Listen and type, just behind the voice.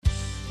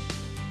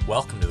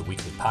Welcome to the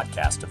weekly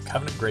podcast of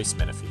Covenant Grace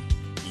Menifee.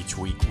 Each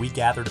week, we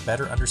gather to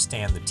better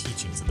understand the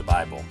teachings of the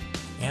Bible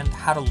and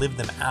how to live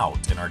them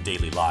out in our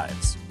daily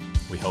lives.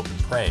 We hope and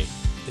pray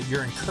that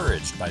you're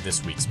encouraged by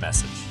this week's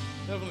message.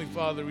 Heavenly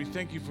Father, we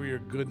thank you for your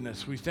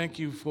goodness. We thank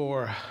you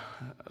for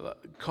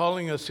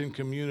calling us in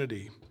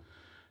community.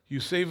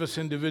 You save us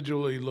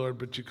individually, Lord,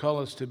 but you call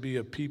us to be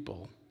a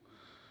people.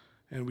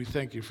 And we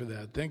thank you for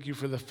that. Thank you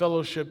for the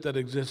fellowship that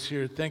exists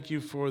here. Thank you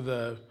for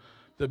the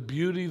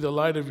beauty, the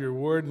light of your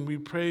word. And we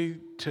pray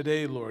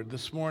today, Lord,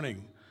 this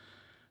morning,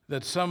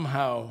 that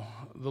somehow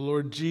the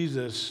Lord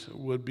Jesus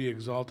would be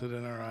exalted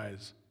in our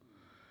eyes,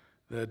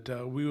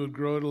 that we would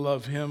grow to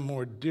love him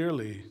more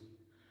dearly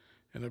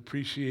and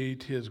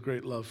appreciate his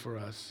great love for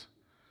us,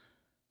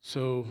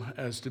 so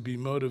as to be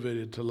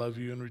motivated to love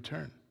you in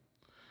return.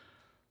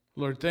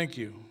 Lord, thank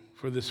you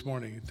for this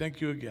morning.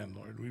 Thank you again,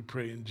 Lord. We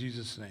pray in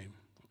Jesus' name.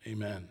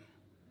 Amen.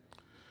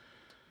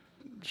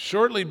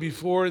 Shortly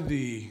before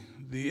the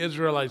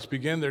Israelites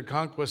began their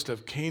conquest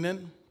of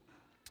Canaan,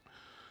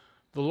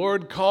 the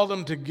Lord called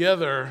them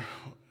together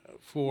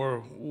for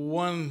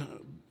one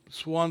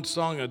swan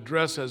song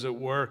address, as it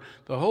were.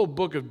 The whole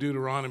book of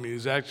Deuteronomy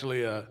is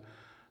actually a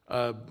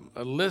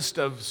list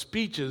of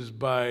speeches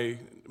by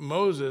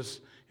Moses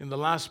in the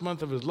last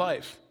month of his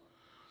life.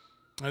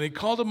 And he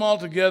called them all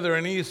together,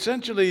 and he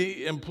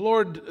essentially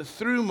implored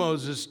through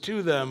Moses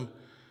to them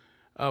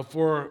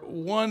for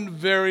one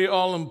very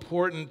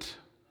all-important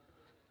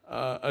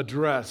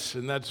address,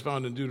 and that's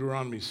found in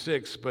Deuteronomy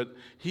 6. But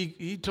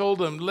he told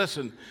them,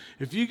 listen,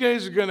 if you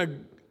guys are going to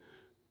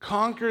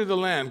conquer the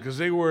land, because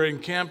they were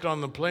encamped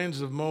on the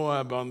plains of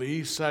Moab on the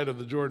east side of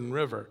the Jordan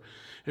River,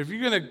 if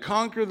you're going to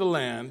conquer the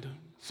land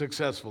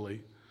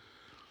successfully,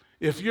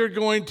 if you're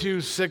going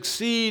to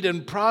succeed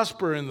and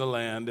prosper in the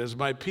land as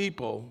my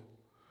people,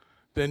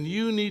 then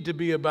you need to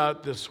be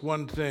about this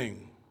one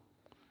thing.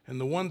 And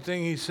the one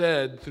thing he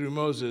said through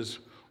Moses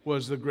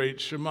was the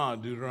great Shema,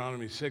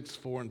 Deuteronomy 6,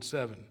 4, and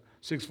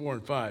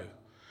 5.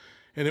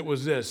 And it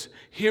was this: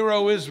 Hear,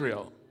 O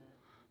Israel,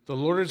 the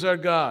Lord is our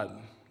God,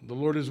 the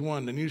Lord is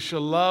one. And you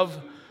shall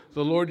love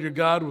the Lord your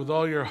God with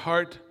all your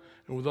heart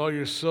and with all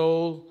your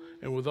soul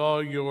and with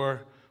all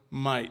your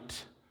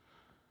might.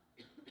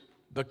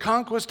 The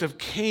conquest of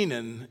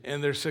Canaan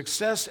and their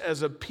success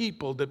as a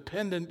people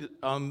depended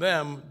on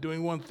them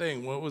doing one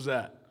thing. What was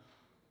that?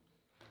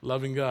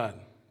 Loving God.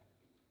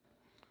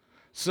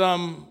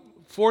 Some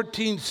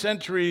 14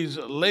 centuries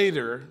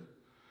later,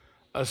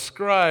 a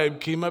scribe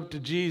came up to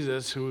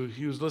Jesus, who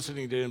he was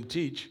listening to him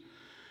teach,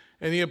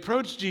 and he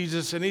approached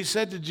Jesus and he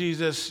said to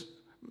Jesus,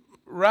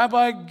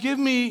 Rabbi, give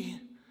me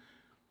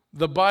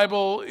the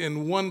Bible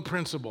in one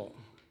principle.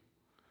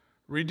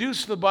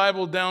 Reduce the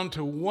Bible down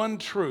to one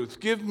truth.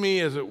 Give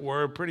me, as it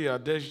were, a pretty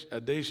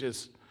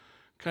audacious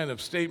kind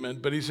of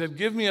statement, but he said,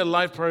 give me a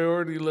life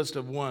priority list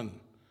of one.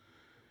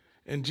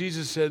 And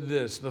Jesus said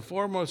this: the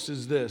foremost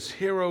is this: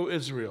 Hear, O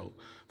Israel,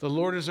 the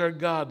Lord is our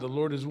God, the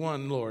Lord is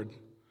one Lord.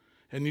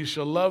 And you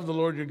shall love the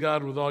Lord your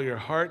God with all your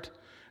heart,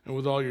 and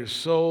with all your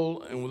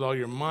soul, and with all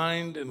your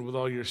mind, and with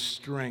all your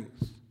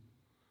strength.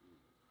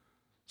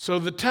 So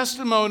the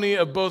testimony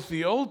of both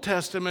the Old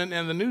Testament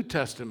and the New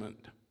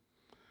Testament,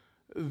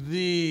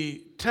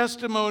 the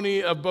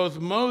testimony of both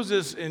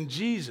Moses and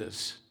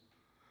Jesus,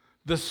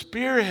 the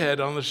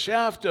spearhead on the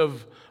shaft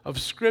of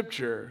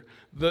Scripture,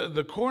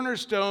 the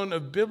cornerstone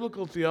of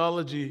biblical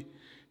theology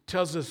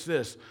tells us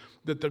this: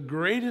 that the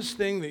greatest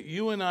thing that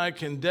you and I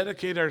can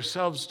dedicate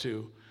ourselves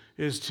to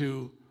is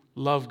to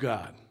love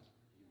God.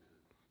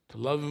 To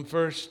love him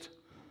first,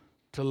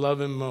 to love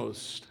him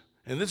most.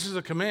 And this is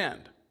a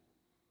command.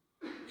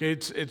 Okay,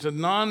 it's a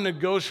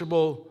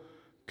non-negotiable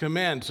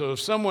command. So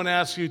if someone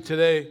asks you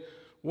today,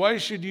 why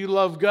should you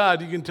love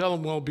God? You can tell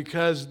them, well,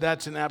 because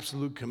that's an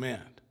absolute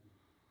command.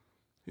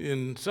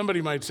 And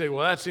somebody might say,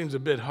 well, that seems a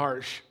bit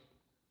harsh.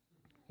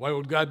 Why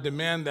would God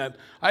demand that?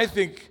 I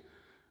think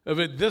of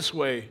it this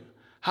way: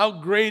 how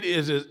great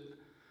is it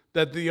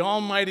that the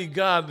Almighty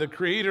God, the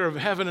creator of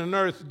heaven and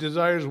earth,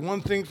 desires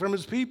one thing from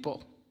his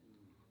people: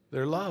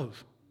 their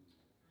love.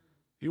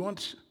 He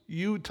wants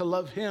you to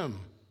love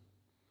him.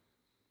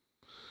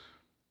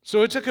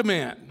 So it's a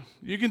command.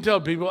 You can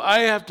tell people, I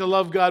have to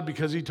love God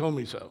because he told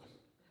me so.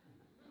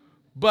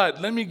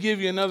 But let me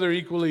give you another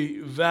equally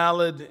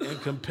valid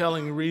and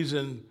compelling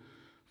reason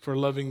for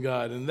loving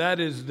God, and that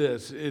is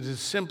this: it is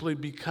simply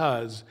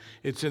because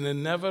it's an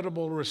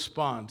inevitable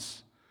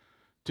response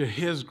to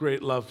his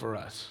great love for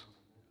us.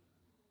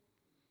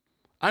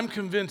 I'm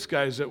convinced,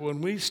 guys, that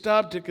when we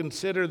stop to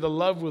consider the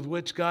love with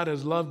which God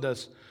has loved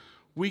us,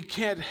 we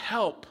can't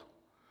help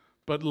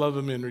but love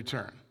him in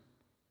return.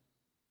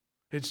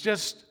 It's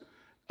just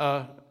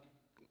a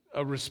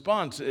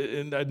response,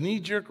 a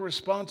knee-jerk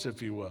response,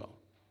 if you will.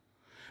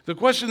 The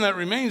question that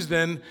remains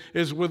then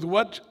is, with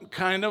what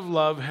kind of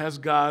love has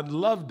God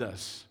loved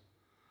us?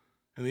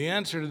 And the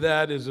answer to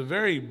that is a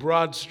very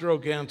broad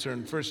stroke answer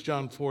in 1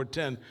 John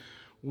 4:10.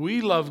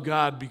 We love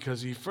God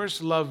because he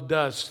first loved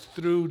us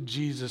through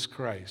Jesus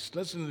Christ.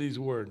 Listen to these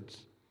words.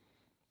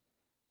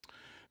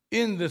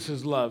 In this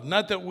is love.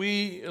 Not that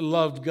we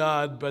loved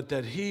God, but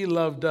that he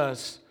loved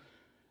us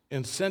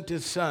and sent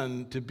his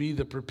Son to be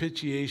the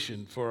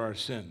propitiation for our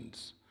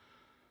sins.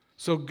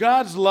 So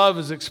God's love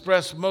is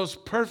expressed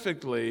most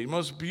perfectly,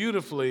 most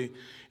beautifully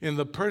in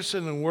the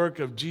person and work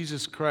of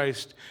Jesus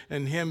Christ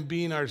and him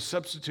being our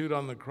substitute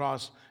on the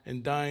cross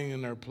and dying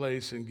in our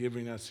place and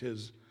giving us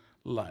his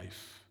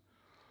life.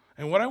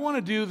 And what I want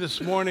to do this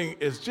morning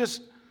is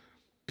just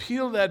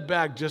peel that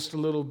back just a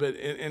little bit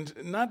and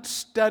not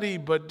study,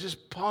 but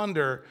just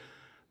ponder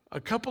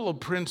a couple of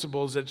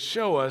principles that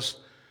show us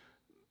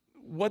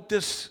what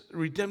this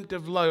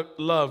redemptive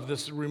love,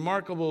 this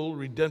remarkable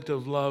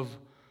redemptive love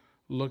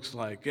looks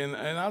like. And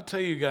I'll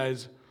tell you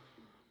guys,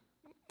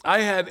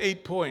 I had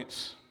 8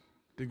 points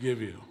to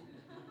give you.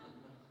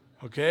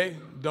 Okay?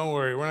 Don't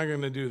worry, we're not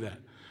going to do that.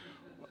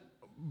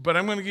 But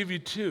I'm going to give you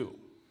 2.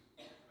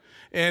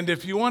 And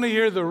if you want to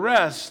hear the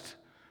rest,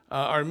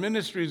 our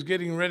ministry is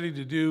getting ready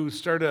to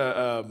start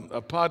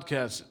a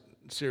podcast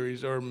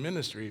series or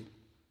ministry.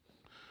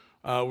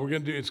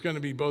 It's going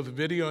to be both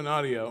video and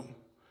audio.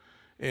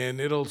 And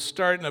it'll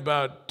start in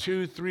about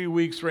 2-3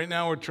 weeks. Right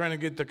now we're trying to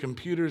get the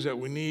computers that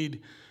we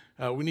need.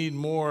 We need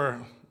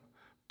more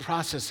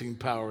processing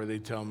power, they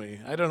tell me.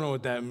 I don't know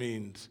what that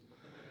means.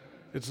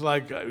 It's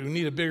like we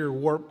need a bigger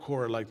warp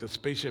core like the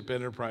Spaceship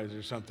Enterprise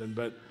or something.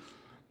 But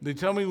they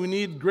tell me we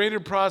need greater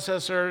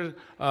processor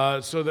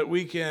so that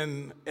we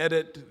can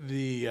edit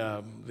the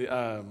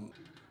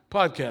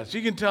podcast.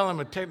 You can tell I'm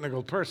a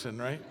technical person,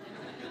 right?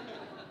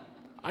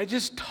 I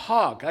just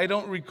talk. I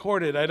don't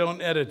record it. I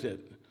don't edit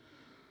it.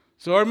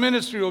 So our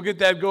ministry will get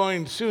that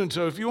going soon.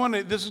 So if you want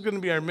to, this is going to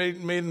be our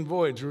maiden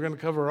voyage. We're going to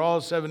cover all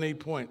 7, 8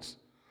 points.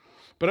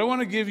 But I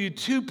want to give you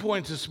 2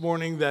 points this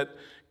morning that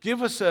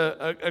give us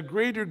a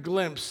greater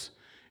glimpse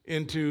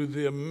into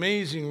the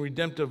amazing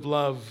redemptive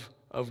love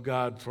of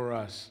God for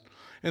us.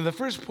 And the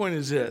first point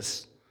is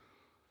this: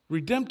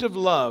 redemptive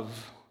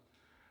love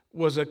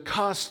was a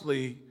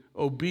costly,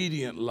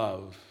 obedient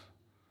love.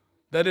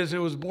 That is, it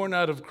was born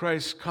out of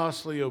Christ's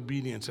costly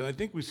obedience. And I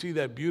think we see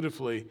that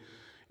beautifully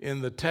in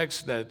the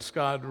text that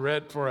Scott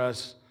read for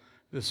us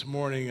this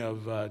morning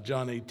of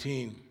John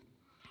 18,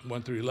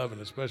 1 through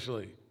 11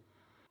 especially.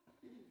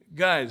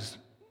 Guys,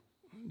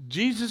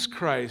 Jesus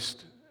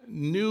Christ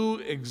knew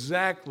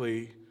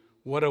exactly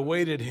what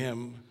awaited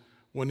him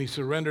when he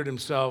surrendered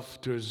himself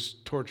to his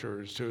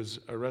torturers, to his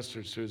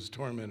arresters, to his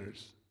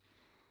tormentors.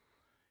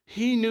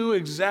 He knew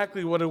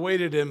exactly what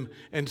awaited him,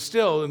 and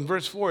still, in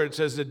verse 4, it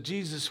says that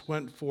Jesus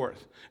went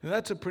forth. And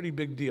that's a pretty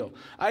big deal.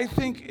 I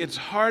think it's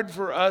hard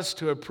for us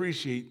to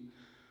appreciate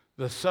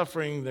the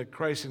suffering that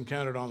Christ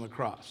encountered on the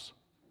cross.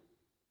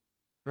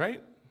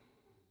 Right?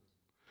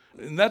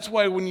 And that's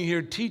why when you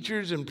hear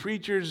teachers and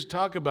preachers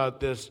talk about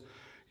this,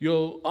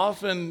 you'll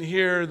often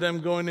hear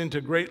them going into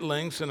great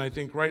lengths, and I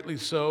think rightly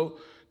so,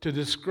 to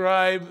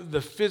describe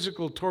the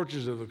physical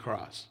tortures of the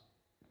cross.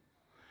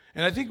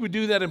 And I think we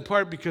do that in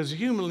part because,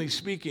 humanly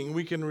speaking,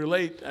 we can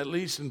relate, at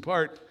least in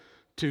part,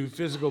 to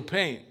physical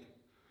pain.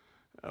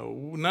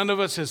 None of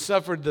us has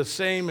suffered the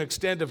same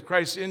extent of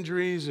Christ's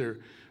injuries or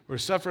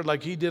suffered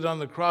like he did on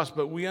the cross,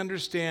 but we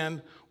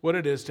understand what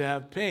it is to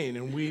have pain.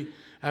 And we,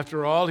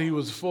 after all, he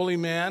was fully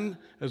man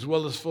as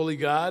well as fully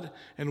God,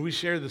 and we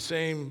share the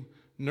same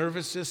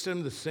nervous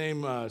system, the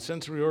same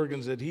sensory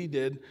organs that he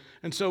did.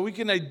 And so we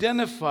can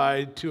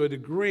identify to a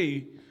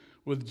degree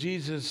with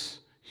Jesus'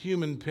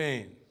 human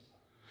pain.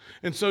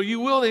 And so you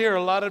will hear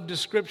a lot of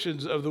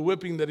descriptions of the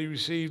whipping that he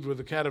received with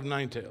the cat of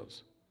nine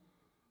tails.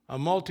 A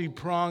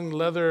multi-pronged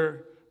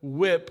leather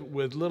whip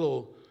with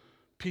little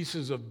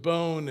pieces of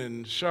bone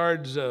and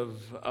shards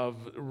of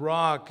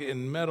rock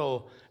and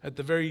metal at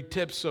the very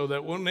tip, so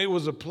that when it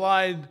was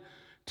applied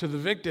to the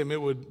victim,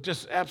 it would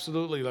just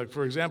absolutely, like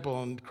for example,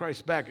 on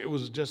Christ's back, it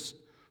was just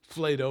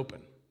flayed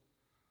open.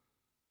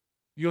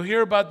 You'll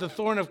hear about the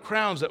thorn of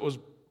crowns that was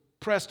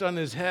pressed on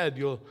his head.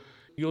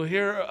 You'll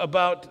hear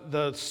about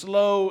the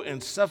slow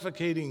and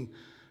suffocating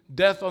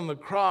death on the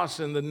cross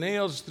and the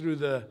nails through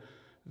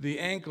the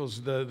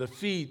ankles, the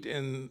feet,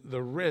 and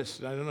the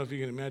wrists. I don't know if you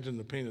can imagine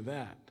the pain of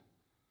that.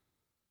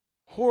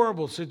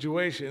 Horrible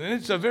situation. And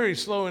it's a very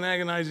slow and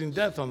agonizing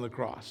death on the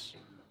cross.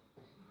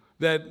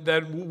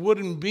 That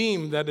wooden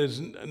beam that is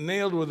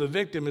nailed with the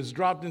victim is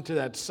dropped into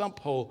that sump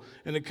hole,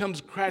 and it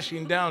comes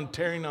crashing down,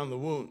 tearing on the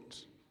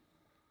wounds.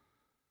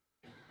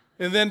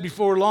 And then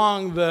before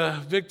long,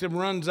 the victim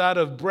runs out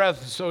of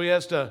breath, so he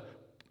has to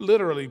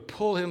literally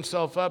pull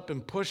himself up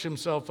and push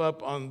himself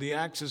up on the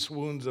axis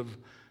wounds of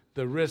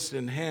the wrists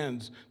and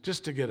hands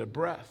just to get a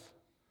breath.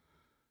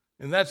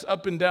 And that's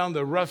up and down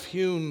the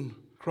rough-hewn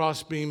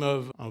crossbeam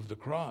of the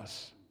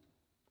cross.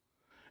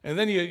 And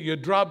then you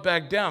drop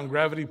back down.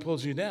 Gravity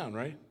pulls you down,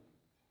 right?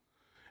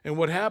 And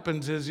what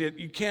happens is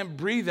you can't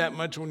breathe that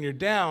much when you're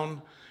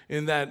down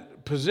in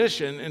that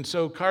position, and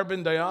so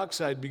carbon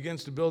dioxide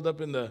begins to build up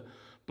in the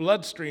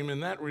bloodstream,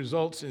 and that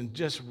results in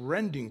just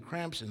rending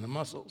cramps in the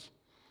muscles,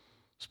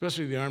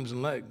 especially the arms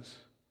and legs.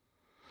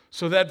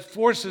 So that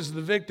forces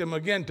the victim,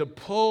 again, to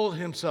pull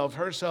himself,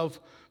 herself,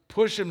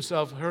 push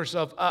himself,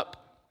 herself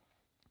up.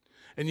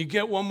 And you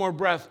get one more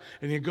breath,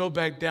 and you go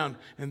back down.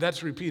 And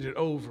that's repeated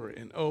over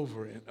and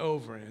over and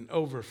over and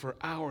over for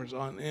hours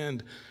on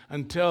end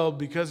until,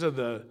 because of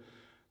the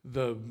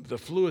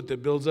fluid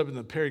that builds up in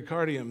the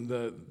pericardium,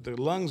 the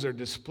lungs are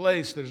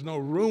displaced. There's no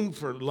room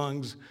for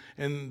lungs,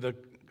 and the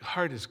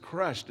heart is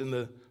crushed. And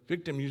the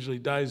victim usually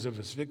dies of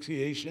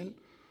asphyxiation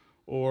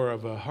or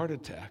of a heart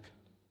attack.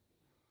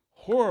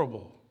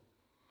 Horrible.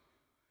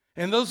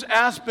 And those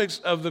aspects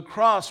of the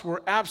cross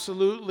were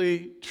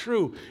absolutely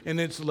true. And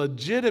it's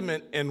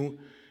legitimate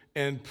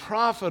and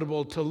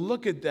profitable to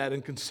look at that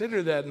and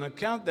consider that and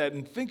account that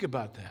and think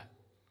about that.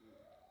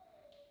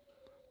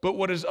 But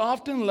what is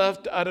often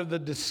left out of the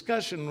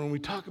discussion when we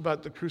talk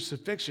about the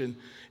crucifixion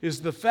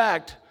is the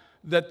fact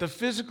that the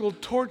physical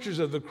tortures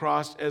of the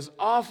cross, as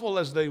awful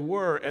as they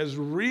were, as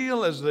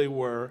real as they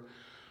were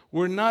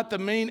not the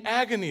main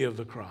agony of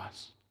the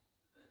cross.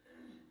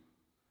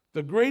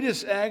 The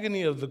greatest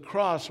agony of the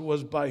cross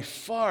was by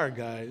far,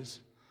 guys,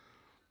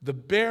 the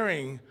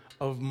bearing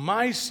of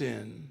my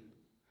sin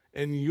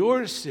and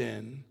your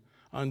sin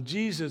on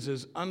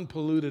Jesus'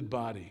 unpolluted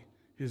body,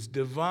 his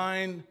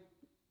divine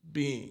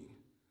being.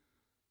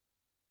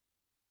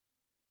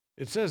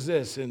 It says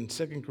this in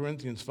 2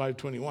 Corinthians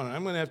 5:21.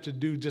 I'm going to have to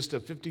do just a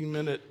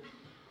 15-minute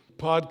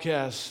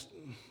podcast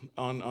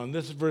on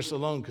this verse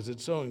alone because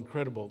it's so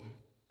incredible.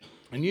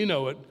 And you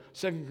know it,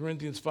 2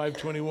 Corinthians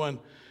 5:21.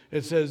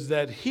 It says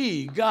that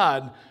he,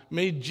 God,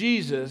 made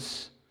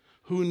Jesus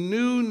who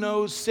knew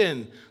no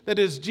sin. That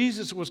is,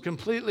 Jesus was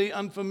completely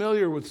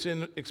unfamiliar with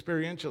sin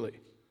experientially.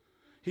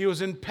 He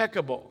was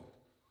impeccable.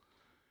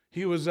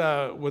 He was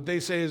what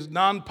they say is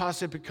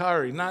non-posse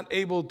peccari, not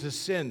able to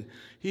sin.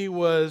 He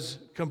was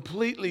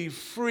completely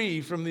free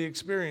from the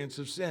experience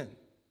of sin.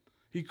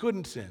 He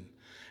couldn't sin.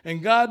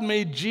 And God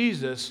made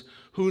Jesus,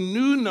 who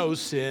knew no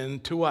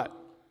sin, to what?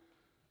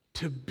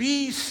 To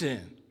be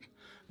sin,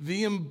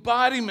 the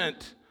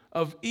embodiment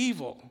of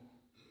evil,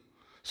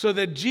 so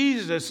that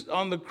Jesus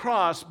on the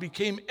cross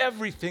became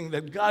everything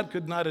that God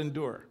could not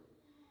endure.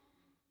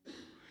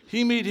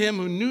 He made him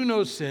who knew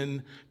no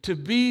sin to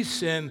be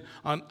sin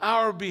on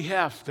our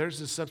behalf. There's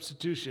the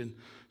substitution,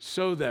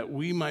 so that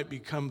we might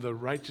become the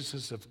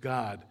righteousness of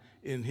God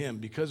in him.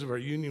 Because of our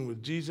union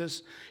with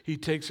Jesus, he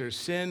takes our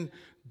sin,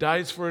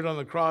 dies for it on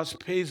the cross,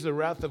 pays the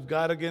wrath of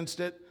God against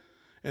it,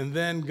 and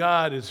then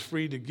God is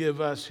free to give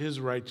us his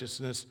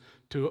righteousness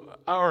to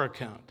our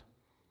account.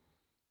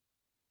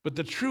 But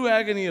the true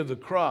agony of the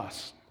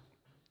cross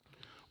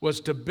was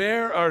to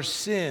bear our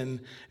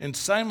sin and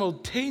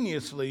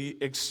simultaneously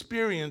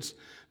experience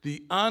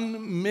the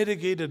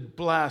unmitigated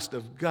blast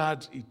of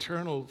God's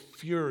eternal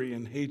fury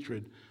and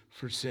hatred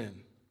for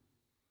sin.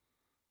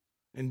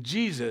 And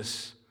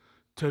Jesus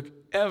took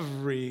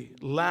every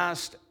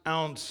last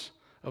ounce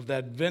of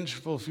that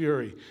vengeful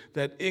fury,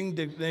 that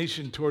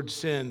indignation towards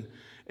sin,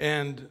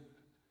 and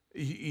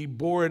he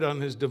bore it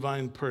on his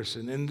divine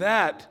person. And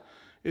that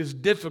is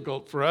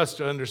difficult for us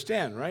to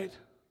understand, right?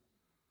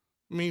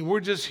 I mean,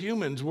 we're just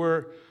humans.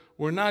 We're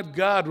not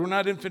God. We're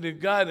not infinite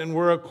God, and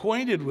we're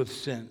acquainted with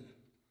sin.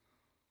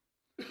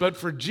 But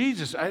for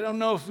Jesus, I don't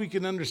know if we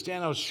can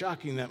understand how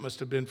shocking that must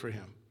have been for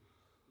him.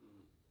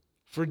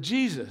 For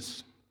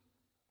Jesus,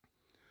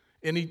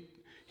 and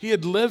he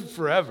had lived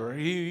forever.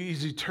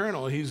 He's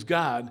eternal. He's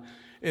God.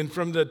 And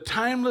from the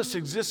timeless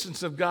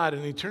existence of God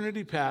in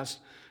eternity past,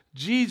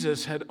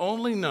 Jesus had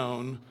only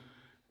known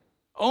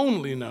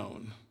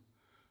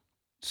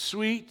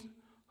sweet,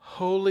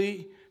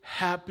 holy,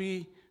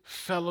 happy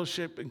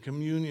fellowship and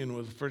communion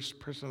with the first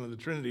person of the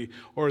Trinity,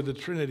 or the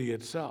Trinity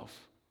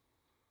itself.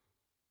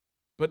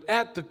 But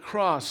at the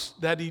cross,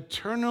 that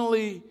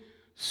eternally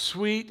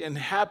sweet and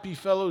happy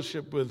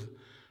fellowship with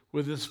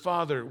his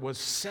Father was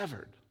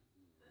severed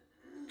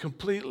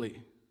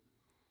completely.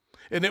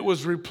 And it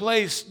was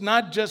replaced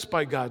not just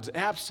by God's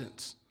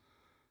absence,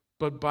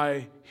 but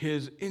by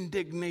his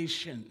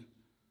indignation,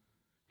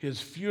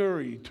 his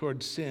fury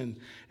towards sin.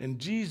 And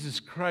Jesus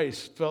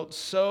Christ felt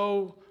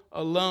so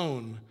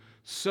alone,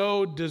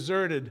 so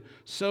deserted,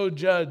 so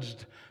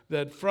judged,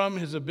 that from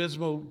his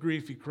abysmal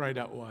grief he cried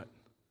out what?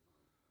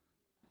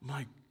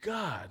 My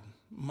God,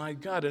 my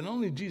God. And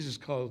only Jesus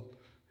called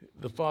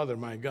the Father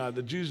my God.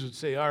 The Jews would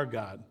say our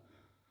God.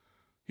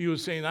 He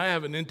was saying, I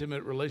have an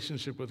intimate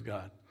relationship with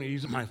God.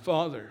 He's my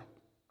Father.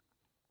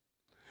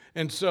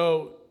 And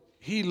so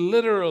he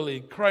literally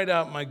cried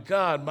out, my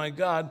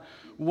God,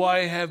 why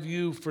have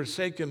you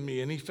forsaken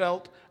me? And he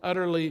felt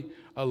utterly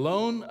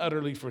alone,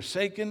 utterly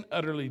forsaken,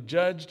 utterly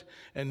judged,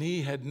 and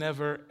he had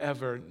never,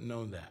 ever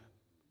known that.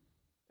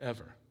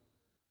 Ever.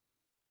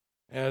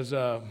 As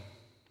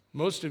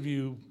most of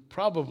you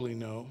probably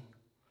know,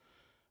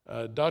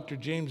 Dr.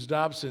 James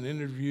Dobson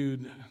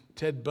interviewed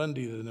Ted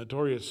Bundy, the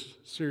notorious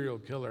serial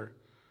killer,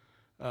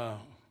 on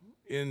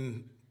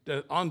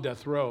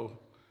death row.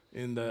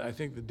 I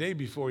think the day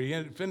before,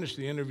 he finished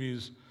the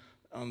interviews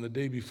on the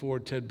day before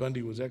Ted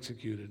Bundy was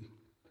executed.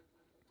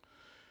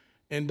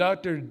 And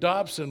Dr.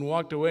 Dobson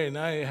walked away, and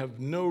I have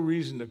no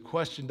reason to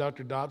question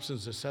Dr.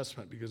 Dobson's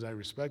assessment because I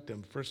respect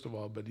him, first of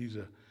all, but he's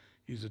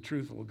a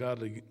truthful,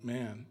 godly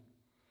man.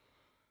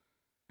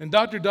 And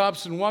Dr.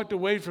 Dobson walked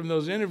away from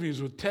those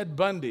interviews with Ted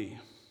Bundy,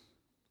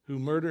 who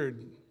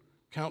murdered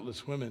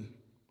countless women,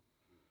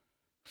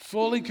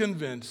 fully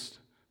convinced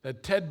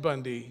that Ted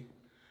Bundy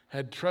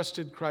had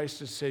trusted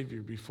Christ as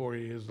Savior before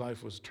his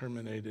life was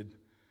terminated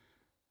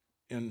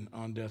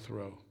on death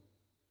row.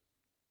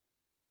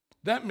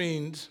 That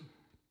means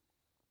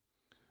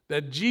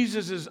that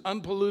Jesus'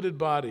 unpolluted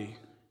body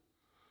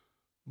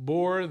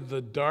bore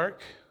the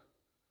dark,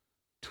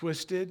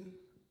 twisted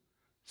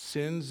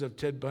sins of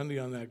Ted Bundy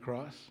on that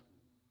cross,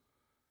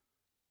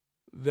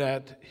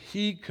 that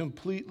he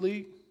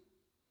completely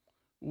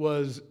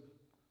was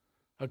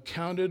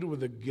accounted with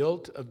the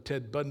guilt of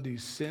Ted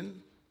Bundy's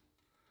sin,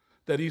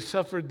 that he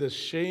suffered the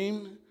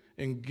shame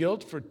and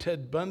guilt for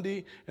Ted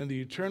Bundy and the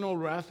eternal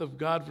wrath of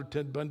God for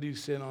Ted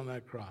Bundy's sin on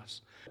that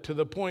cross, to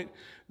the point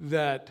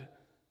that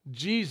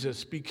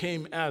Jesus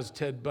became as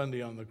Ted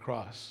Bundy on the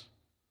cross.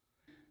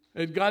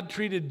 And God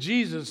treated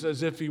Jesus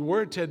as if he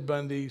were Ted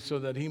Bundy so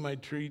that he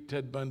might treat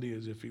Ted Bundy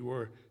as if he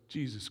were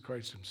Jesus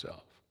Christ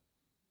himself.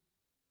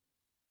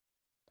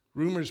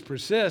 Rumors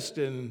persist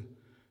and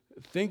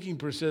thinking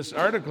persists,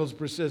 articles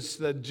persist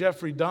that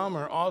Jeffrey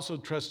Dahmer also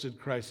trusted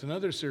Christ,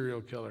 another serial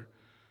killer.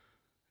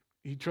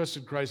 He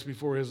trusted Christ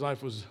before his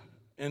life was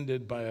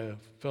ended by a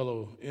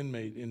fellow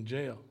inmate in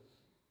jail.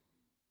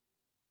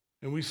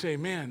 And we say,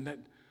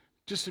 man,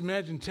 just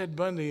imagine Ted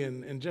Bundy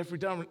and Jeffrey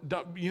Dahmer.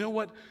 You know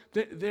what?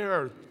 There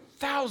are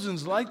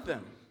thousands like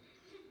them.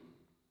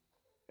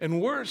 And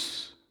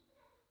worse.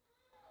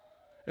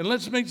 And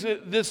let's make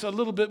this a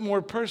little bit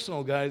more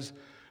personal, guys.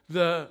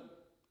 The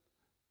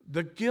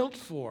guilt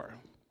for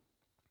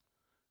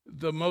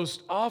the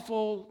most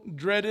awful,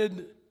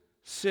 dreaded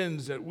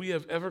sins that we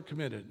have ever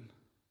committed,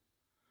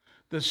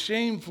 the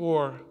shame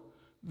for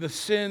the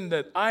sin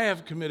that I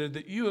have committed,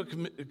 that you have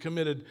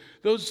committed,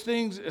 those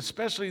things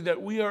especially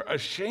that we are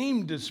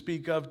ashamed to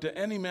speak of to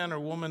any man or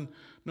woman,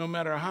 no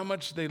matter how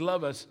much they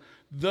love us,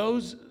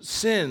 those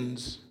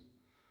sins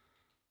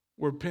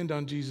were pinned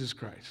on Jesus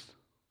Christ.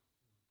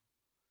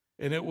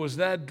 And it was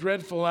that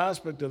dreadful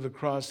aspect of the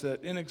cross,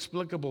 that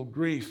inexplicable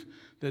grief,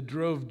 that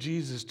drove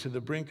Jesus to the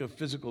brink of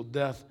physical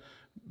death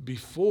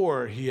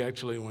before he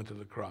actually went to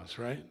the cross,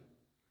 right?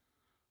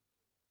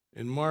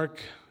 In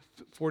Mark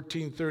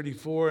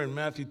 14:34 and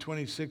Matthew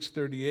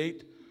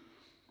 26:38,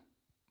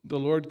 the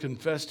Lord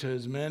confessed to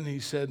his men, he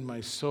said, "My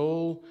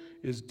soul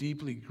is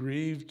deeply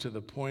grieved to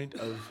the point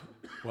of"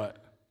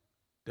 what?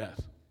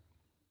 Death.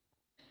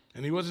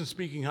 And he wasn't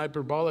speaking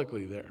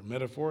hyperbolically there,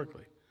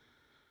 metaphorically.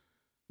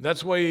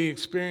 That's why he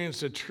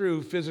experienced a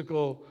true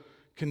physical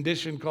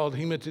condition called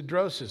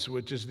hematidrosis,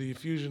 which is the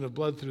effusion of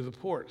blood through the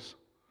pores.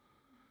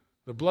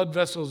 The blood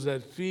vessels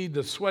that feed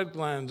the sweat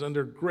glands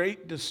under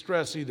great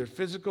distress, either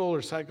physical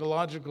or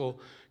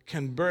psychological,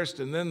 can burst,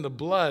 and then the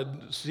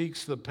blood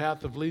seeks the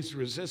path of least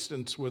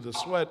resistance with the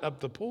sweat up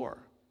the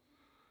pore.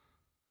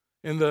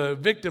 And the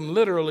victim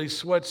literally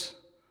sweats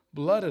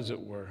blood, as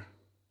it were.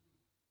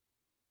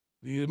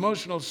 The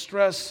emotional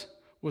stress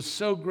was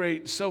so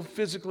great, so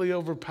physically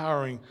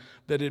overpowering,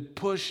 that it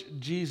pushed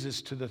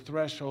Jesus to the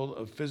threshold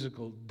of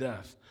physical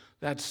death.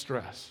 That's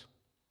stress.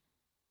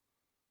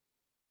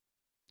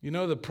 You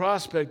know, the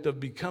prospect of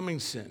becoming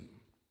sin,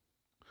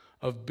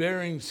 of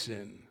bearing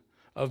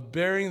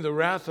the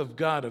wrath of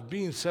God, of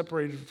being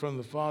separated from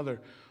the Father,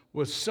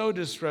 was so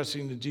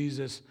distressing to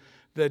Jesus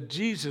that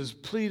Jesus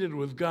pleaded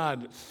with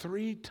God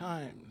 3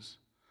 times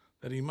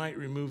that he might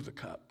remove the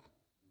cup,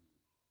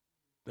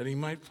 that he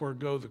might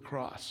forego the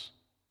cross.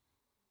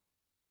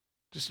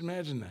 Just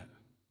imagine that.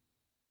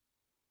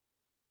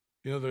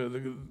 You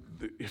know,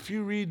 if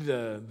you read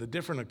the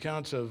different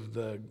accounts of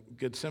the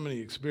Gethsemane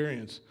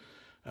experience,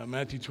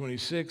 Matthew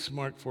 26,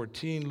 Mark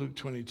 14, Luke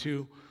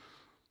 22,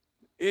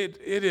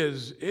 it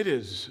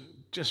is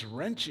just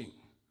wrenching.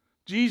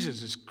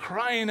 Jesus is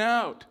crying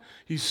out.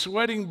 He's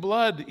sweating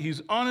blood.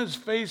 He's on his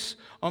face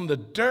on the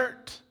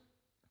dirt.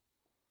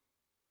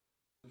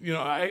 You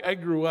know, I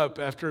grew up,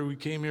 after we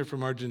came here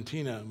from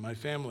Argentina, my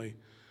family,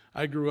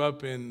 I grew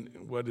up in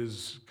what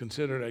is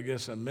considered, I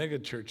guess, a mega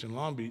church in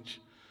Long Beach.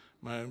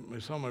 I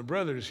saw my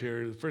brothers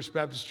here, the First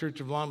Baptist Church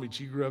of Long Beach.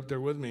 He grew up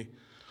there with me.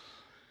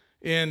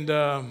 And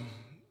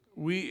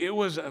it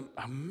was a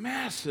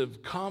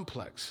massive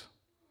complex,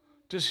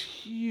 just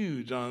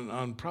huge,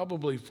 on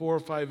probably 4 or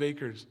 5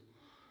 acres,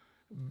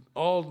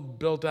 all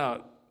built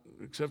out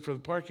except for the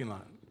parking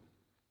lot.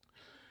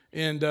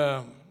 And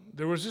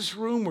there was this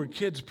room where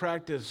kids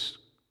practiced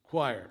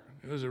choir.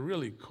 It was a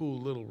really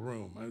cool little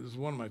room. It was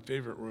one of my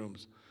favorite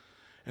rooms.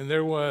 And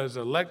there was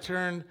a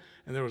lectern,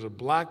 and there was a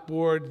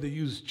blackboard. They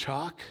used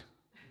chalk.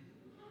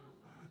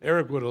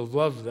 Eric would have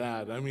loved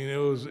that. I mean, it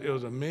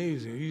was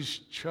amazing. He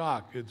used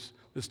chalk. It's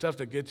the stuff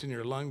that gets in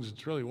your lungs.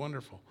 It's really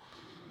wonderful.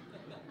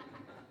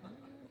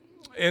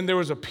 And there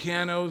was a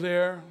piano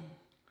there.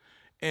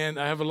 And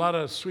I have a lot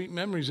of sweet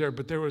memories there,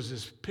 but there was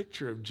this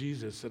picture of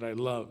Jesus that I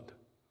loved.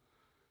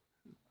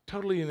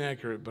 Totally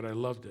inaccurate, but I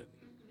loved it.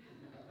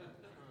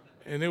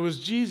 And it was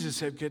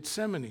Jesus at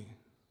Gethsemane.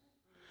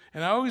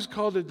 And I always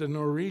called it the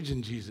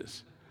Norwegian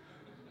Jesus,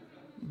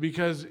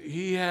 because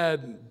he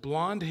had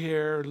blonde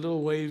hair, a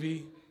little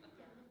wavy.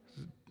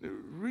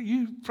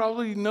 You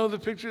probably know the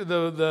picture,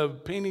 the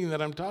painting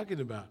that I'm talking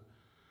about.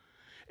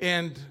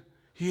 And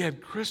he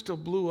had crystal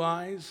blue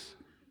eyes.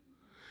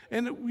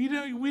 And we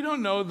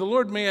don't know. The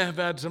Lord may have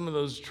had some of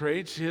those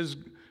traits. His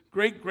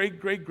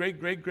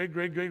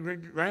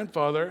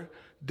great-great-great-great-great-great-great-great-grandfather,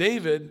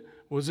 David,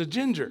 was a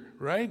ginger,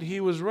 right? He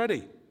was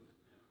ruddy.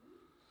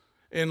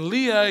 And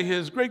Leah,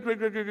 his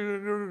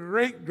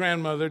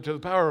great-great-great-great-grandmother to the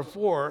power of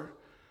 4,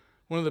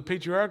 one of the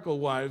patriarchal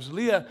wives,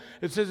 Leah,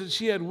 it says that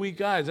she had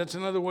weak eyes. That's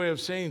another way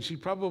of saying she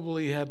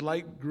probably had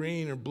light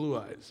green or blue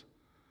eyes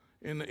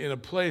in a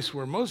place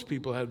where most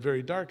people had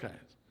very dark eyes.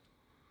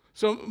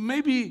 So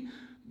maybe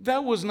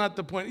that was not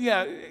the point.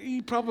 Yeah,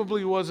 he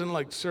probably wasn't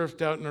like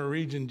surfed out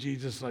Norwegian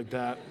Jesus like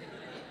that.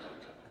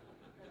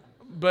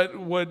 But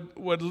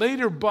what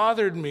later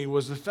bothered me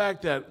was the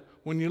fact that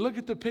when you look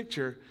at the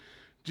picture,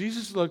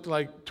 Jesus looked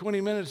like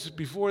 20 minutes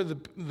before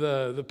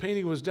the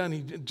painting was done,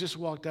 he just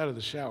walked out of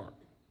the shower.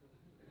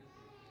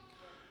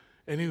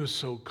 And he was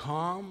so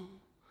calm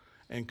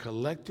and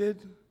collected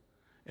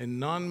and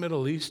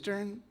non-Middle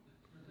Eastern.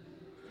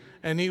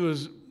 And he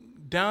was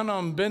down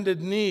on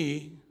bended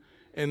knee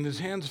and his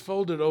hands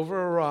folded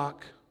over a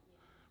rock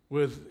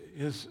with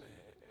his,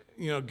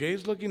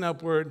 gaze looking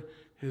upward,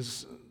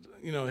 his,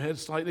 head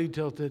slightly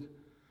tilted.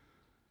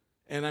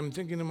 And I'm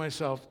thinking to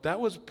myself, that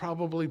was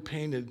probably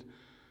painted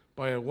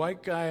by a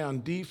white guy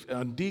on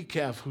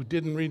decaf who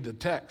didn't read the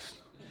text.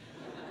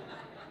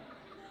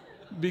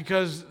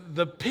 Because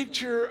the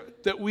picture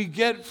that we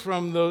get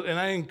from those, and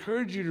I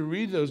encourage you to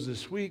read those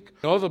this week,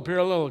 all the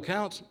parallel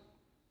accounts,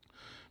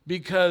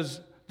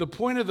 because the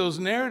point of those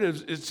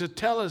narratives is to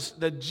tell us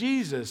that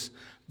Jesus,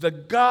 the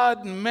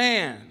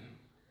God-man,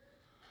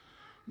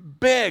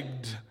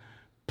 begged,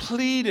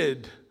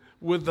 pleaded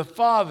with the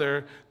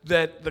Father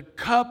that the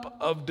cup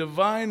of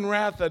divine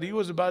wrath that he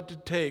was about to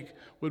take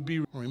would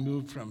be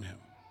removed from him,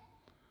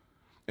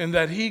 and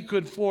that he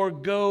could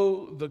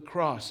forego the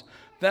cross.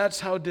 That's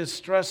how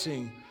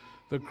distressing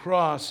the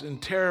cross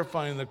and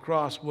terrifying the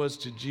cross was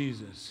to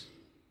Jesus.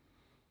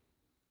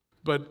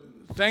 But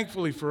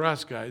thankfully for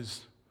us,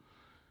 guys,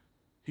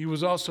 he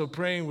was also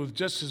praying with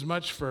just as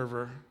much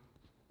fervor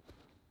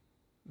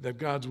that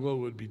God's will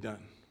would be done,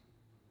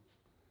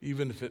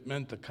 even if it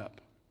meant the cup.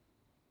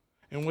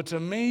 And what's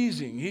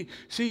amazing,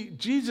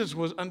 Jesus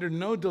was under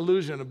no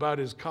delusion about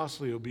his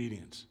costly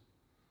obedience.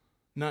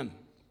 None.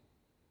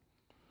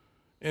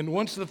 And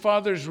once the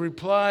Father's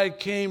reply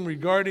came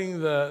regarding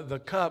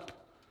the cup,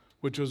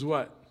 which was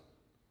what?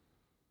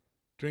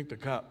 Drink the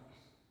cup.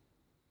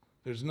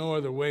 There's no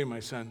other way, my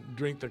son.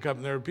 Drink the cup.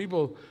 And there are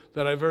people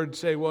that I've heard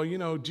say, well,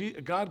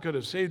 God could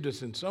have saved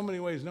us in so many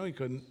ways. No, he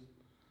couldn't.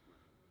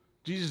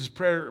 Jesus'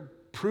 prayer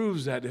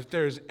proves that. If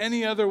there's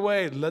any other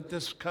way, let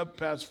this cup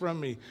pass from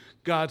me.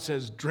 God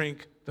says,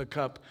 drink the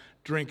cup.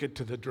 Drink it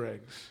to the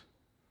dregs.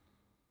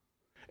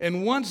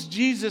 And once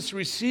Jesus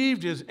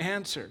received his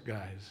answer,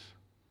 guys,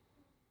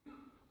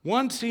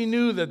 once he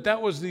knew that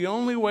that was the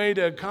only way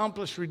to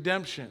accomplish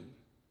redemption,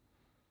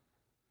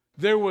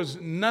 there was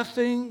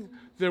nothing,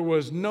 there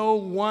was no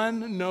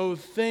one, no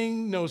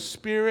thing, no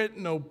spirit,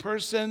 no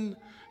person,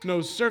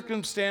 no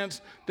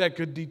circumstance that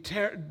could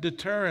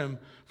deter him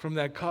from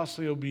that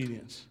costly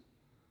obedience.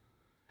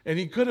 And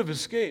he could have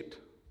escaped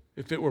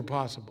if it were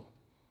possible.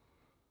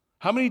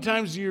 How many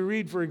times do you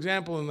read, for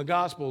example, in the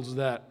Gospels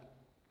that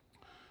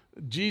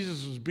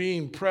Jesus was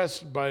being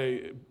pressed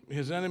by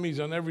his enemies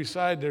on every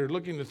side? They're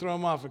looking to throw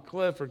him off a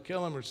cliff or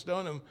kill him or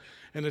stone him.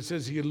 And it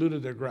says he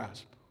eluded their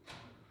grasp.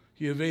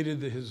 He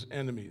evaded his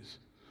enemies.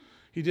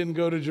 He didn't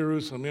go to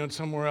Jerusalem. He went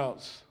somewhere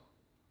else.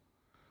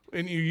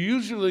 And you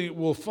usually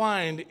will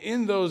find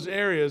in those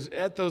areas,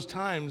 at those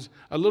times,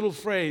 a little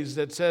phrase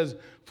that says,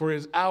 for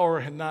his hour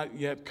had not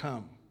yet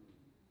come.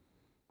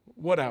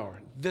 What hour?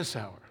 This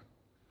hour.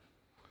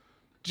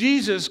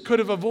 Jesus could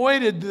have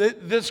avoided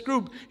this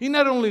group. He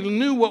not only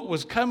knew what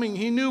was coming,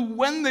 he knew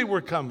when they were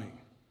coming.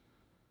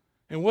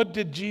 And what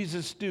did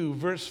Jesus do?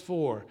 Verse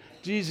 4.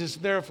 Jesus,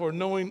 therefore,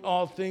 knowing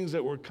all things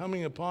that were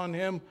coming upon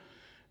him,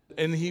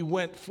 and he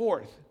went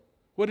forth.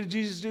 What did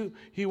Jesus do?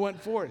 He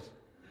went forth.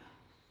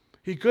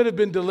 He could have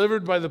been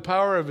delivered by the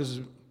power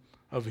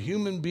of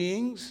human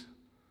beings.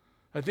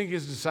 I think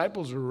his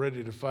disciples were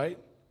ready to fight.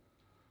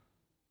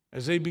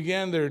 As they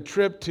began their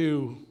trip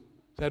to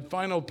that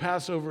final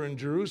Passover in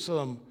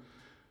Jerusalem,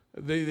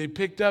 they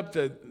picked up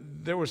that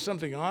there was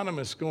something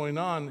ominous going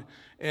on.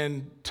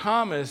 And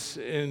Thomas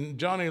in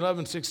John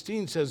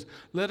 11:16 says,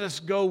 let us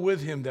go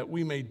with him that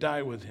we may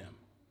die with him.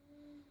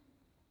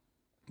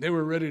 They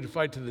were ready to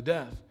fight to the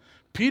death.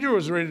 Peter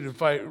was ready to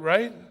fight,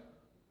 right?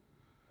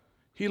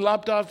 He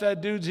lopped off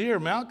that dude's ear,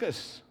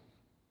 Malchus.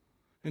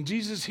 And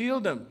Jesus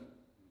healed him.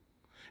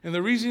 And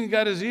the reason he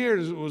got his ear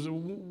was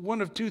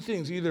one of two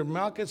things. Either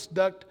Malchus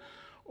ducked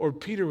or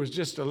Peter was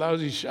just a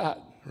lousy shot,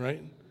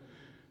 right?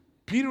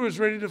 Peter was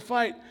ready to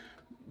fight,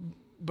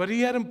 but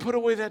he had him put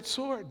away that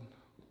sword.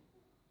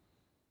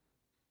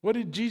 What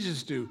did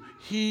Jesus do?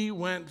 He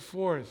went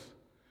forth.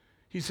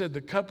 He said,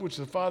 the cup which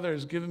the Father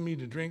has given me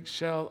to drink,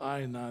 shall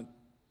I not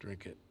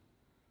drink it.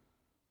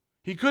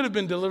 He could have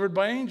been delivered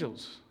by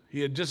angels. He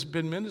had just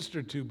been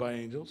ministered to by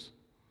angels.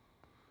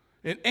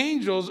 And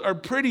angels are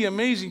pretty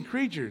amazing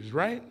creatures,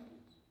 right?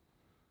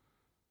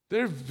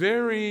 They're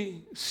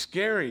very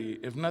scary,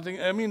 if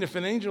nothing. I mean, if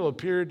an angel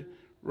appeared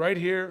right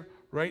here,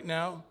 right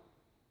now,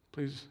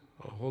 please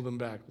hold them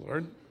back,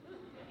 Lord.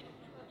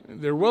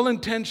 They're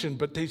well-intentioned,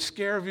 but they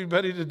scare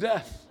everybody to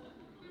death.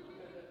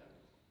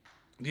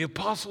 The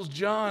Apostle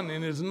John,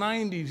 in his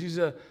 90s, he's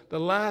the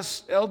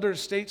last elder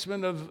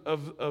statesman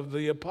of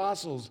the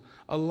apostles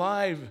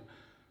alive.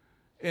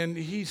 And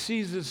he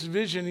sees this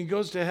vision. He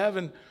goes to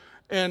heaven.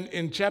 And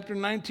in chapter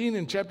 19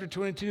 and chapter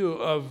 22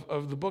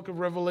 of the book of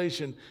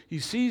Revelation, he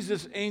sees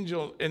this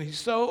angel, and he's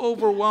so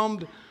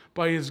overwhelmed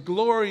by his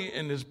glory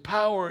and his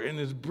power and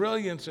his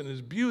brilliance and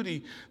his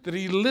beauty that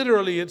he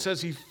literally, it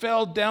says, he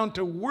fell down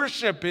to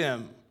worship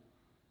him.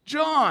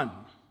 John.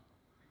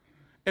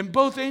 And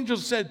both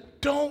angels said,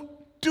 don't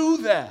do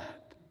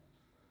that.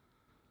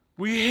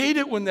 We hate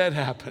it when that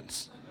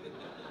happens.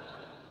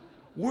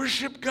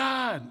 Worship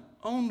God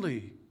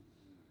only.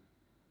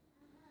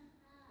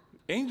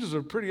 Angels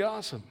are pretty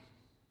awesome.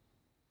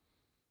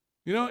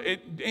 You know,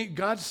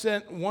 God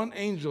sent one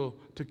angel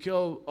to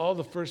kill all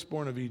the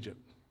firstborn of Egypt.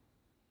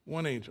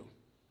 One angel.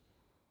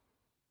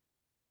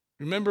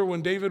 Remember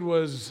when David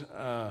was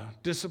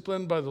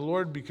disciplined by the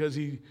Lord because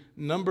he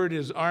numbered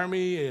his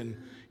army and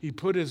he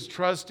put his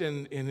trust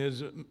in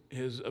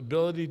his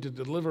ability to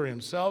deliver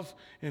himself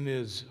and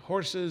his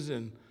horses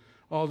and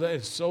all that,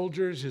 his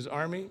soldiers, his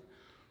army.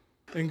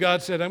 And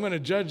God said, I'm going to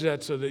judge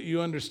that so that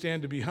you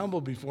understand to be humble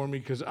before me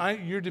because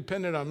you're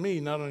dependent on me,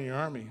 not on your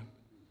army.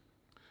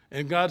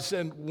 And God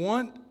sent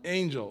one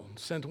angel.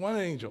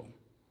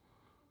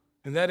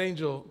 And that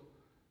angel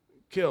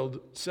killed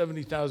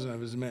 70,000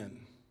 of his men.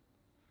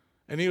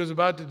 And he was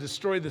about to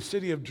destroy the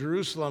city of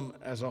Jerusalem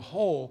as a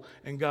whole,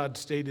 and God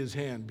stayed his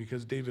hand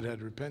because David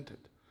had repented.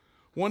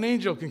 One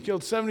angel can kill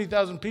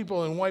 70,000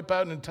 people and wipe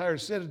out an entire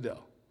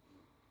citadel.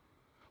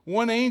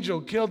 One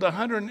angel killed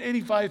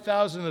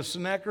 185,000 of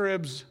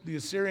Sennacherib's, the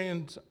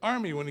Assyrian's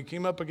army, when he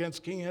came up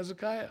against King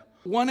Hezekiah.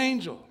 One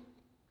angel.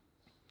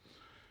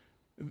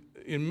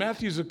 In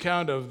Matthew's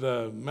account of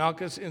the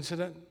Malchus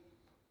incident,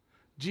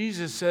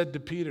 Jesus said to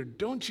Peter,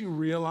 don't you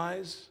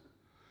realize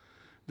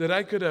that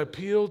I could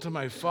appeal to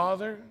my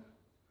Father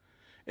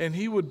and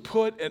he would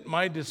put at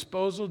my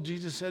disposal,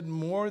 Jesus said,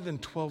 more than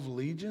 12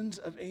 legions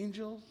of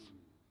angels?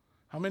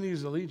 How many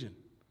is a legion?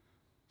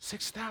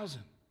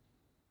 6,000.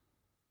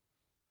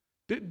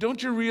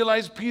 Don't you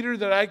realize, Peter,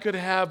 that I could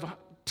have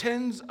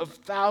tens of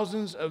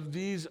thousands of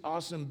these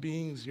awesome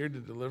beings here to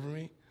deliver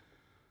me?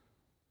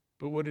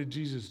 But what did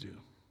Jesus do?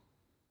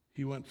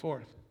 He went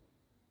forth.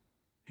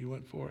 He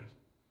went forth.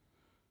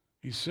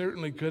 He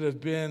certainly could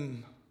have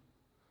been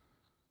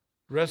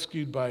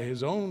rescued by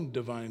his own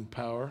divine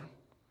power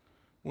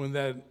when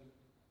that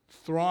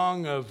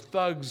throng of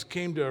thugs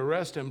came to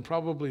arrest him,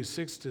 probably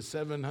 600 to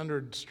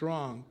 700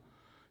 strong.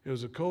 It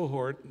was a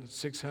cohort,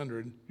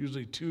 600,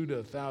 usually 2 to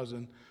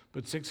 1,000,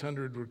 but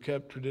 600 were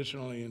kept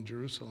traditionally in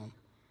Jerusalem.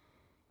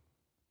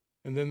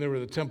 And then there were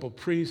the temple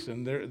priests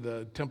and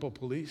the temple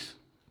police.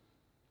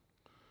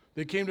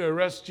 They came to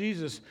arrest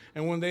Jesus,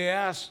 and when they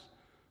asked,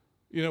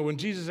 when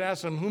Jesus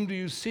asked them, whom do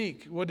you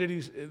seek? What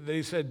did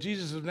they said,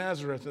 Jesus of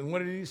Nazareth. And what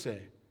did he say?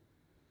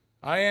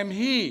 I am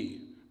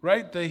he,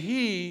 right? The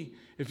he,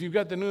 if you've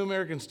got the New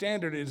American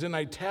Standard, is in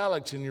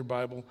italics in your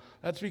Bible.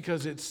 That's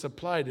because it's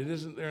supplied. It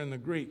isn't there in the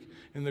Greek.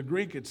 In the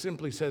Greek, it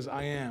simply says,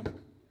 I am.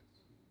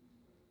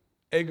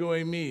 Ego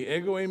eimi.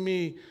 Ego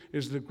eimi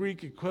is the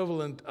Greek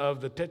equivalent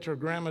of the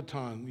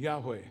tetragrammaton,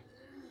 Yahweh.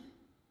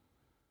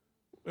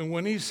 And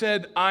when he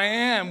said, I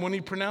am, when he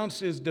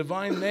pronounced his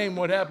divine name,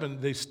 what happened?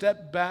 They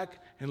stepped back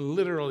and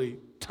literally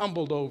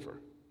tumbled over.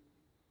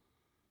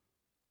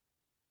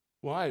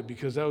 Why?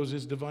 Because that was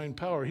his divine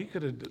power. He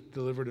could have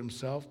delivered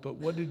himself, but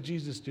what did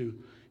Jesus do?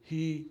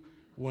 He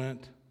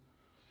went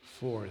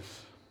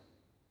forth.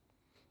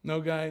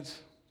 No, guys,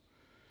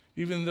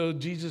 even though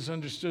Jesus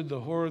understood the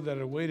horror that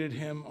awaited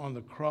him on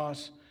the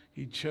cross,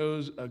 he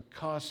chose a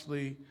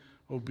costly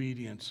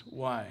obedience.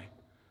 Why?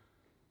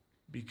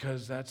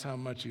 Because that's how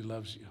much he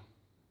loves you.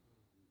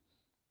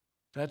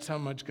 That's how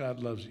much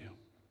God loves you.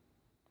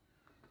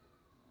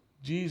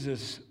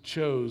 Jesus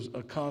chose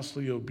a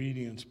costly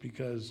obedience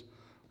because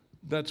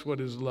that's what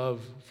his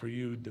love for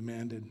you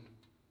demanded.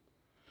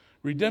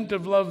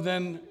 Redemptive love,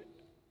 then,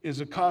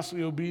 is a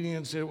costly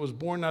obedience. It was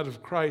born out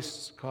of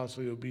Christ's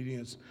costly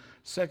obedience.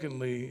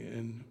 Secondly,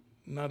 and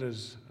not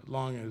as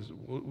long as,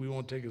 we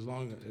won't take as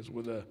long as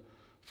with the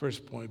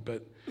first point,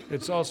 but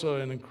it's also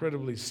an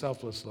incredibly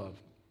selfless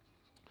love.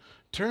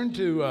 Turn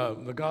to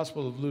the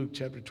Gospel of Luke,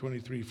 chapter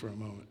 23, for a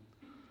moment.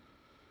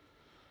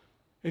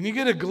 And you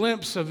get a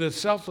glimpse of the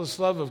selfless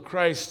love of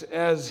Christ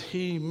as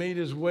he made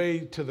his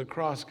way to the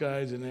cross,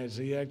 guys, and as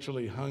he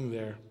actually hung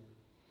there.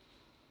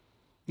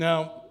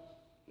 Now,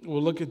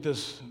 we'll look at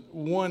this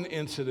one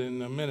incident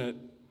in a minute,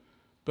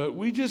 but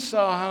we just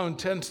saw how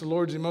intense the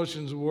Lord's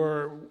emotions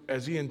were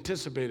as he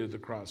anticipated the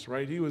cross,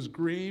 right? He was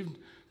grieved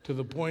to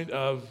the point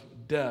of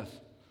death.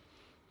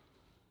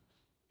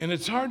 And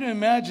it's hard to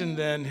imagine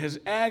then his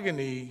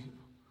agony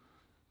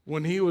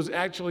when he was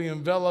actually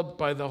enveloped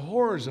by the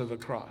horrors of the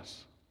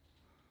cross.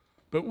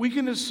 But we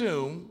can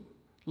assume,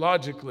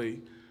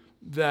 logically,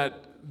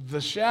 that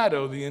the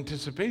shadow, the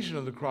anticipation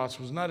of the cross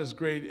was not as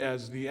great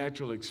as the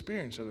actual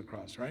experience of the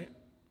cross, right?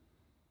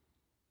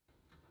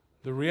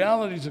 The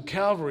realities of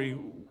Calvary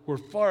were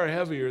far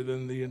heavier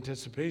than the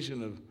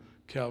anticipation of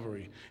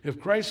Calvary. If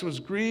Christ was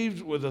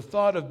grieved with the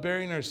thought of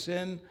bearing our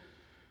sin,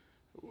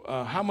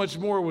 how much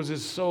more was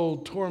his soul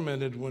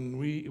tormented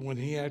when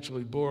he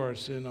actually bore our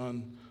sin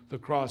on the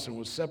cross and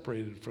was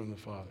separated from the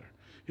Father?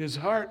 His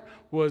heart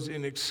was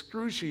in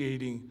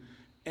excruciating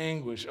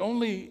anguish.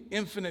 Only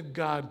infinite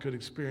God could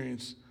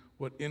experience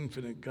what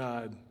infinite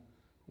God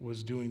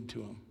was doing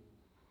to him.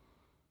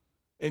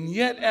 And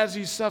yet, as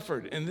he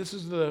suffered, and this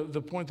is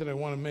the point that I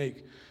want to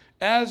make,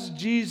 as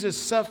Jesus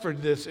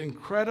suffered this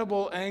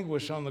incredible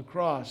anguish on the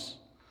cross,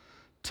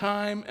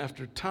 time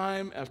after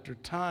time after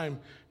time,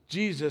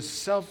 Jesus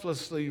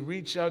selflessly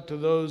reached out to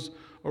those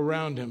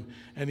around him,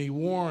 and he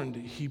warned,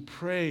 he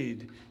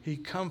prayed, he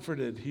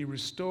comforted, he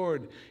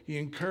restored, he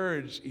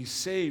encouraged, he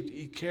saved,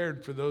 he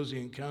cared for those he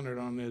encountered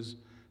on his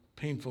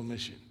painful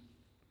mission.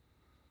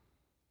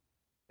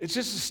 It's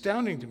just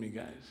astounding to me,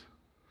 guys,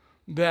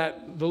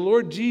 that the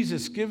Lord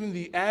Jesus, given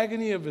the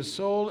agony of his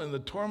soul and the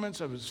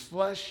torments of his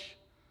flesh,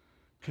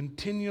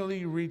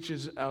 continually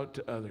reaches out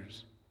to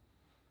others.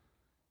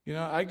 You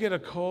know, I get a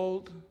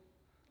cold,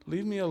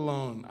 leave me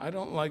alone. I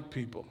don't like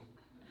people.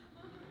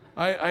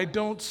 I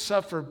don't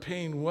suffer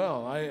pain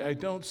well. I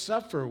don't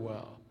suffer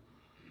well.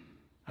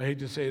 I hate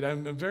to say it.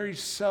 I'm very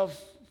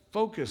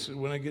self-focused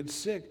when I get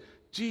sick.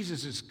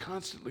 Jesus is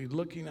constantly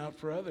looking out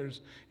for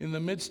others in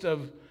the midst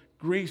of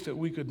grief that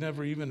we could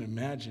never even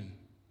imagine.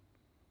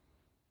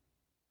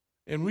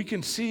 And we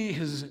can see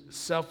his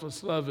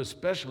selfless love,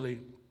 especially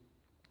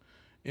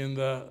in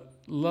the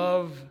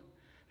love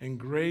and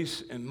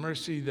grace and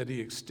mercy that he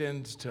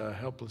extends to a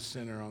helpless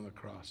sinner on the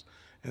cross.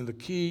 And the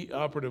key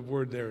operative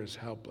word there is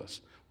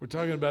helpless. We're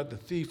talking about the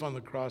thief on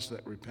the cross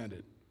that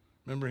repented.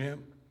 Remember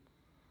him?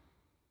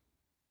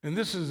 And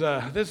this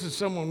is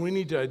someone we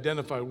need to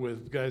identify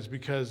with, guys,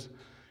 because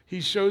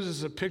he shows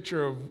us a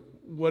picture of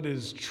what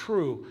is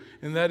true,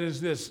 and that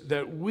is this,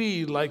 that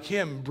we, like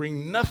him,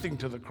 bring nothing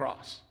to the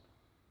cross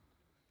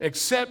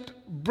except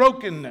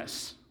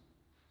brokenness,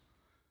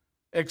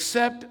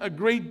 except a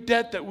great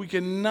debt that we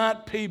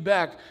cannot pay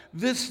back.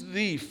 This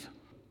thief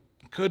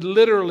could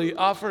literally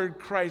offer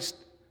Christ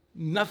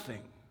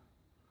nothing.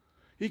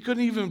 He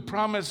couldn't even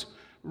promise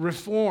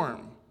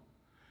reform.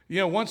 You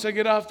know, once I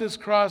get off this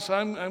cross,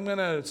 I'm going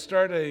to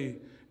start a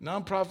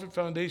nonprofit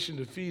foundation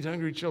to feed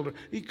hungry children.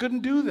 He couldn't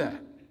do that.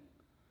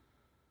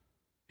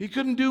 He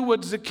couldn't do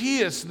what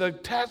Zacchaeus, the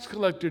tax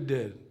collector,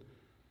 did.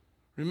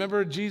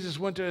 Remember, Jesus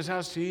went to his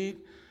house to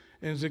eat,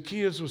 and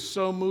Zacchaeus was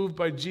so moved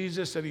by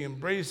Jesus that he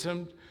embraced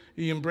him.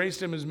 He embraced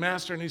him as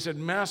master, and he said,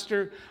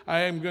 "Master,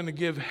 I am going to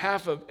give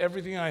half of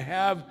everything I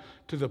have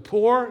to the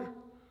poor.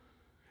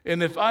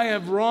 And if I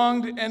have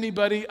wronged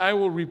anybody, I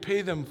will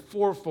repay them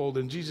fourfold."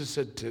 And Jesus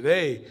said,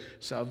 "Today,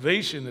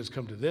 salvation has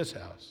come to this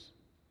house."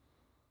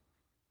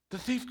 The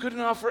thief couldn't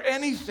offer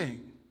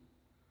anything.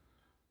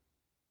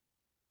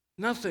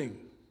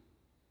 Nothing.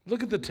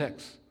 Look at the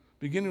text,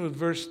 beginning with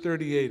verse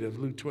 38 of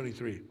Luke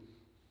 23.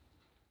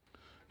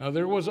 "Now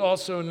there was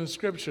also an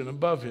inscription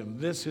above him,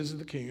 'This is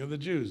the King of the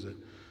Jews.'"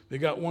 They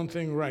got one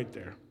thing right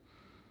there.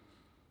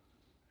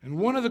 "And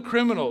one of the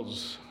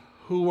criminals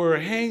who were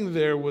hanged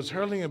there was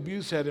hurling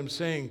abuse at him,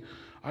 saying,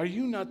 'Are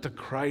you not the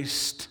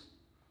Christ?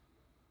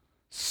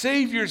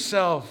 Save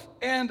yourself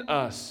and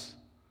us.'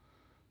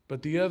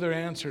 But the other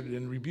answered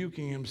and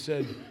rebuking him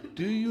said,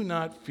 'Do you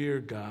not fear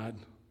God,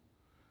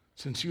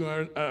 since you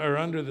are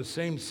under the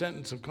same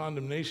sentence of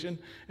condemnation?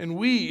 And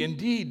we,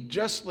 indeed,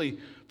 justly,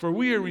 for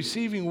we are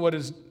receiving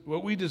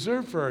what we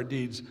deserve for our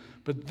deeds.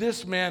 But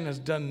this man has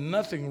done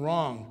nothing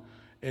wrong.'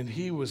 And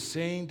he was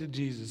saying to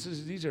Jesus,"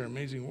 these are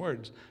amazing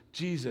words,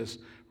 "Jesus,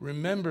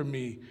 remember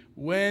me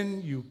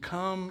when you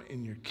come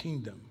in your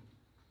kingdom."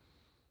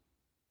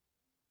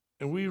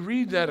 And we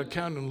read that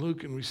account in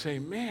Luke and we say,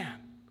 man,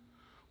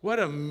 what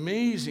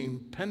amazing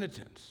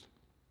penitence.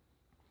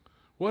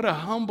 What a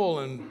humble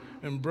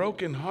and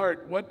broken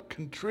heart. What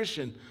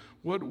contrition.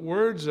 What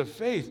words of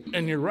faith.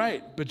 And you're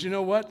right, but you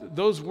know what?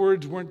 Those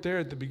words weren't there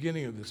at the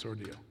beginning of this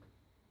ordeal.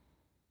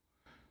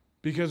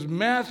 Because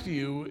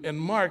Matthew and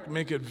Mark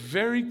make it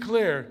very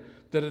clear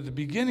that at the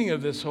beginning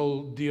of this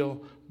whole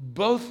deal,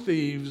 both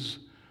thieves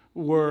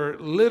were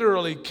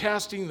literally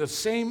casting the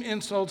same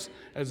insults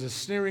as the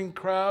sneering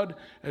crowd,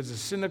 as the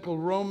cynical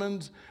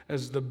Romans,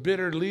 as the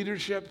bitter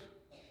leadership.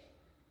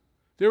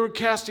 They were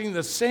casting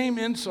the same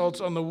insults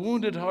on the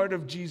wounded heart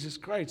of Jesus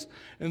Christ.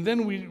 And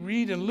then we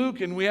read in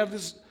Luke and we have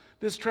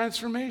this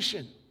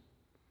transformation.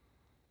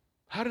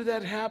 How did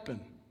that happen?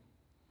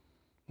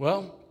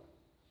 Well,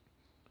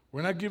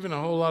 we're not given a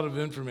whole lot of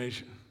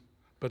information,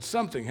 but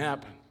something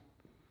happened.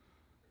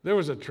 There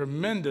was a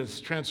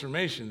tremendous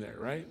transformation there,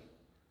 right?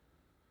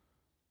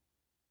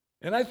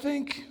 And I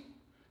think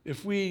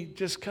if we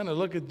just kind of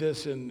look at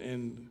this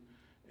and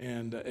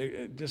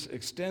and just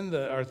extend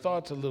our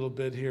thoughts a little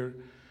bit here.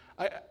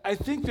 I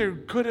think there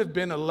could have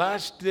been a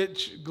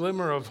last-ditch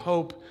glimmer of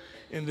hope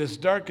in this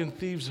darkened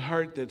thief's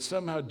heart that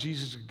somehow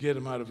Jesus could get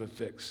him out of a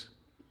fix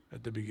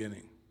at the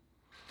beginning.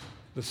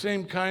 The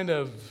same kind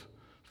of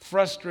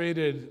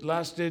frustrated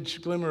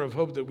last-ditch glimmer of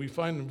hope that we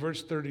find in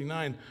verse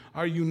 39.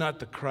 Are you not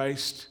the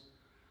Christ?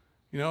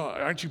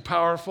 Aren't you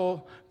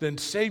powerful? Then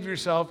save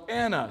yourself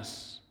and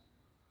us.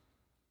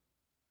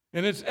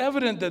 And it's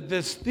evident that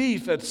this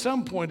thief at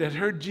some point had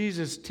heard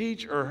Jesus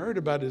teach or heard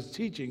about his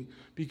teaching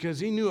because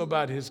he knew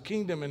about his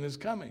kingdom and his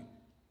coming.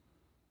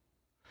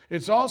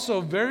 It's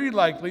also very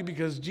likely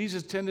because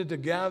Jesus tended to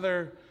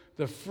gather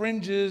the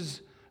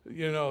fringes,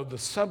 the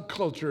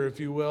subculture, if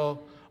you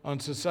will, on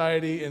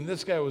society. And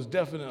this guy was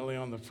definitely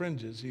on the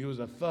fringes. He was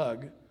a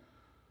thug.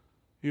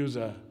 He was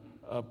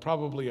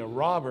probably a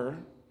robber.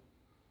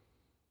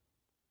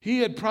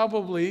 He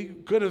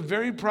could have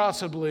very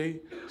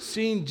possibly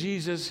seen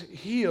Jesus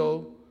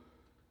heal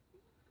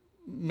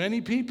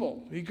many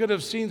people. He could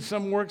have seen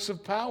some works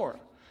of power.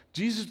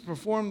 Jesus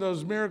performed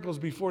those miracles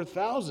before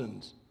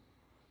thousands.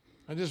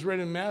 I just read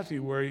in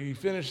Matthew where he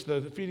finished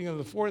the feeding of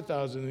the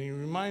 4,000, and he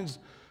reminds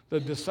the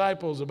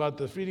disciples about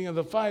the feeding of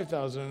the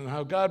 5,000 and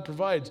how God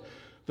provides.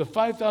 The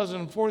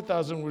 5,000 and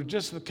 4,000 were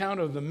just the count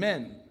of the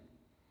men.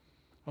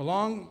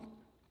 Along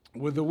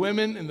with the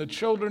women and the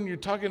children, you're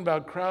talking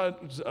about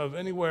crowds of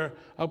anywhere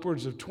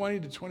upwards of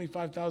 20 to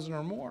 25,000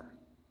 or more.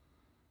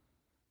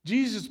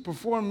 Jesus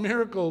performed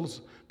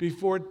miracles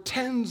before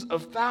tens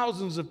of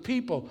thousands of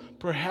people.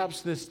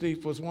 Perhaps this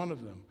thief was one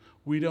of them.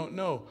 We don't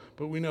know,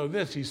 but we know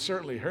this. He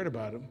certainly heard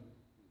about him.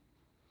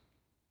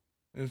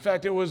 In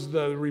fact, it was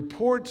the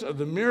reports of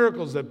the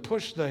miracles that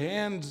forced the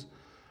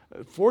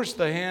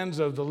hands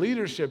of the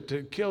leadership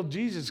to kill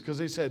Jesus, because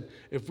they said,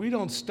 if we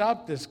don't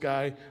stop this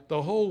guy,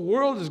 the whole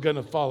world is going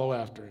to follow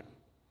after him.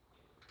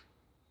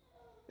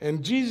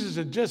 And Jesus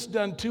had just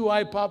done 2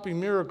 eye-popping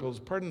miracles,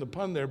 pardon the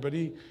pun there, but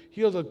he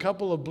healed a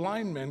couple of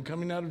blind men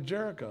coming out of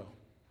Jericho.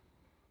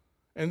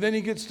 And then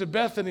he gets to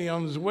Bethany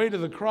on his way to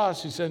the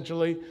cross,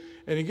 essentially,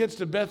 and he gets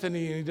to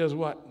Bethany and he does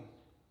what?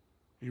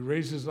 He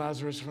raises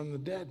Lazarus from the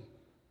dead.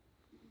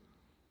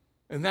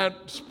 And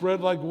that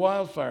spread like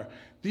wildfire.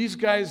 These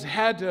guys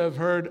had to have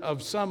heard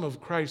of some of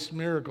Christ's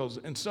miracles,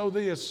 and so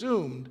they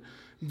assumed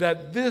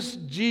that this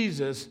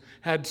Jesus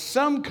had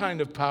some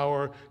kind of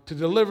power to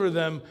deliver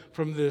them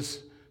from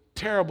this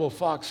terrible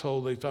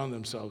foxhole they found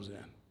themselves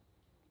in.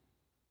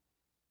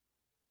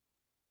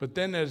 But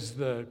then as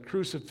the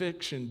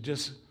crucifixion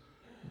just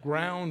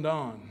ground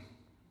on,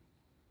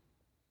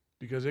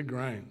 because it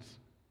grinds,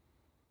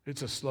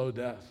 it's a slow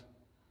death.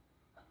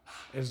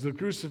 As the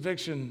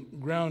crucifixion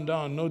ground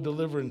on, no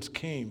deliverance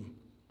came.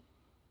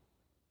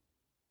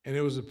 And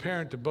it was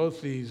apparent to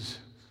both these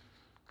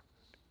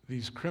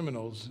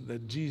criminals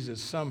that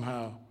Jesus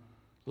somehow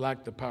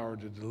lacked the power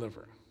to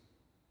deliver.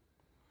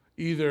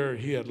 Either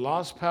he had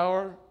lost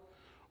power,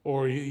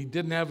 or he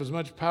didn't have as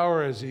much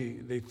power as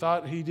they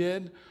thought he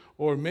did,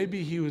 or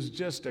maybe he was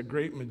just a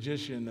great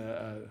magician,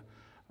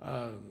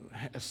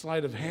 a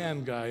sleight of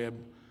hand guy,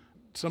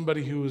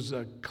 somebody who was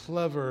a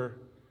clever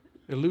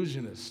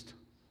illusionist.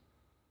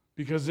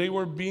 Because they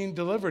were being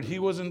delivered. He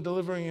wasn't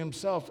delivering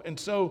himself. And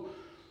so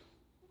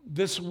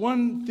this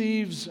one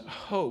thief's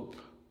hope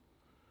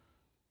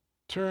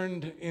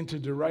turned into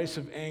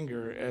derisive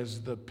anger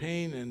as the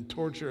pain and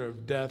torture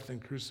of death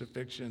and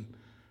crucifixion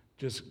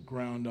just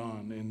ground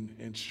on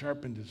and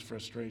sharpened his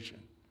frustration.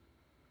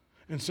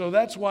 And so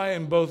that's why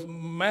in both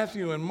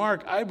Matthew and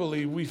Mark, I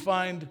believe, we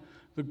find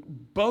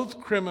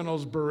both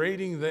criminals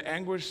berating the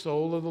anguished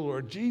soul of the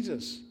Lord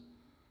Jesus.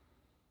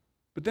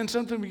 But then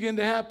something began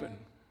to happen.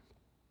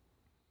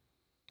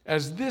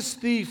 As this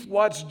thief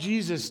watched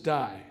Jesus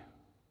die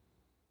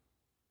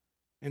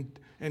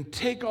and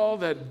take all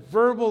that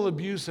verbal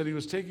abuse that he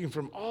was taking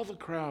from all the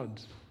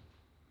crowds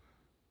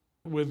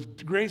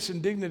with grace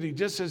and dignity,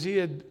 just as he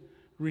had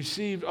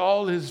received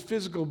all his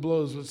physical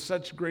blows with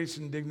such grace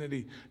and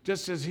dignity,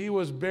 just as he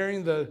was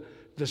bearing the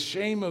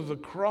shame of the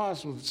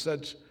cross with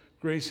such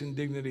grace and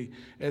dignity.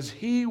 As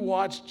he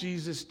watched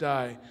Jesus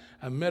die,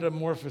 a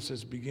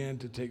metamorphosis began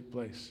to take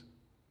place.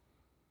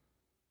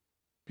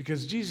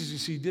 Because Jesus, you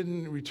see,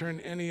 didn't return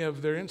any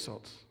of their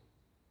insults,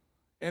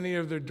 any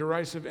of their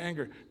derisive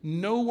anger.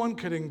 No one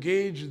could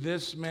engage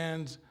this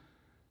man's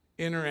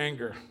inner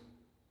anger.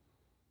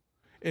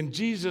 And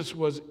Jesus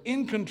was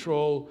in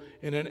control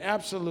in an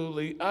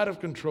absolutely out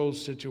of control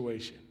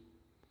situation.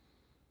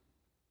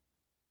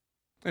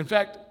 In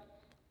fact,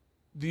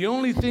 the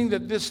only thing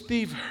that this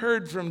thief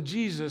heard from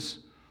Jesus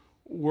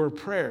were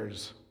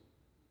prayers,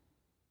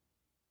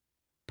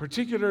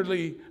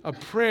 particularly a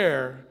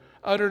prayer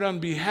uttered on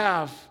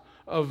behalf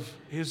of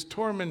his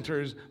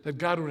tormentors that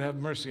God would have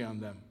mercy on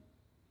them.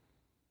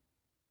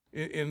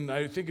 In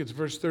I think it's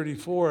verse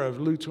 34 of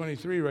Luke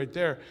 23 right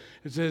there,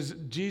 it says,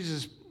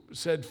 Jesus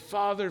said,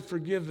 Father,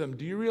 forgive them.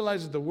 Do you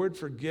realize that the word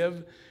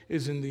forgive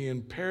is in the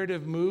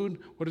imperative mood?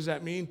 What does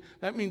that mean?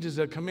 That means it's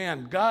a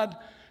command. God,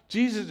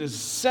 Jesus is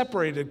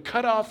separated,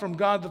 cut off from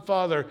God the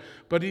Father,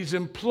 but he's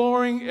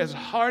imploring as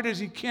hard as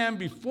he can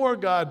before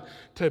God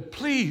to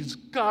please,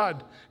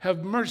 God,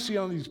 have mercy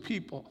on these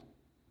people.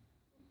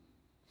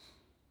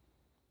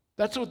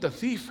 That's what the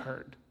thief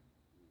heard.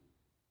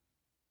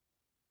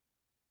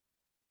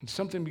 And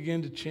something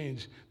began to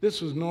change. This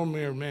was no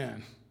mere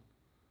man.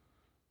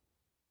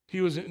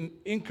 He was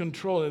in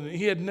control, and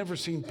he had never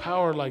seen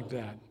power like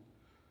that.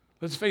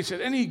 Let's face it,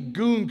 any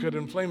goon could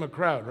inflame a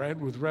crowd, right,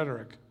 with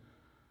rhetoric.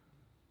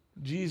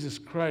 Jesus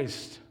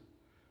Christ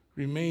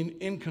remained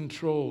in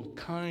control,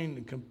 kind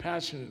and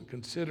compassionate,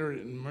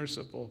 considerate and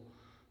merciful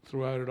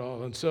throughout it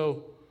all. And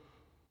so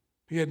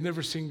he had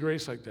never seen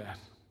grace like that.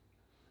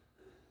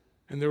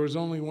 And there was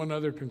only one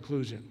other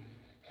conclusion.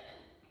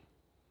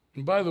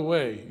 And by the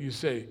way, you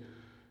say,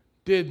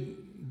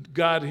 did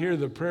God hear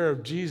the prayer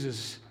of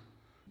Jesus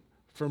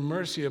for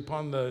mercy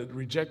upon the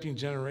rejecting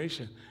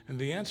generation? And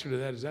the answer to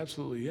that is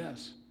absolutely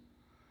yes.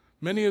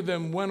 Many of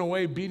them went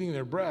away beating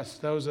their breasts.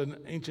 That was an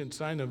ancient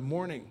sign of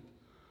mourning.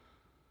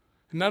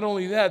 And not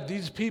only that,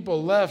 these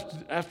people left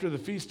after the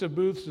Feast of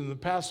Booths and the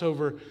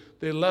Passover.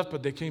 They left,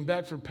 but they came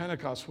back for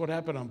Pentecost. What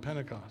happened on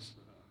Pentecost?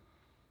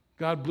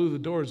 God blew the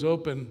doors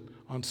open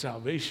on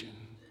salvation.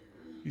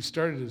 He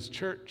started his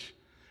church.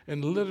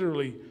 And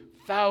literally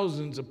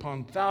thousands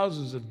upon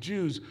thousands of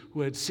Jews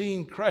who had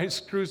seen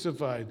Christ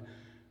crucified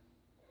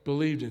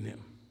believed in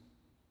him.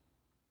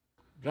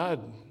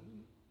 God,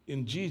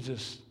 in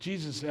Jesus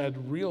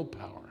had real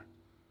power.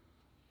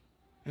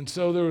 And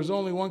so there was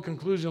only one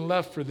conclusion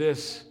left for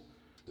this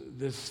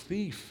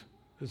thief,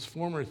 this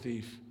former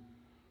thief.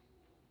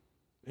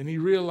 And he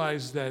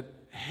realized that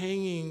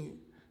hanging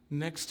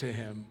next to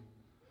him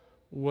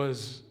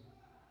was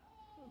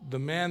the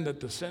man that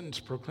the sentence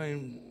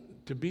proclaimed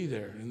to be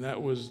there, and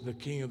that was the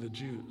King of the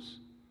Jews.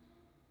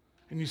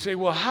 And you say,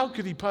 well, how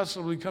could he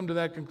possibly come to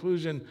that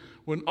conclusion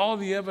when all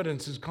the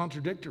evidence is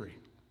contradictory?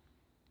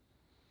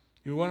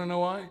 You want to know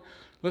why?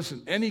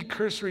 Listen, any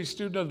cursory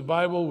student of the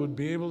Bible would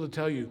be able to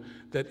tell you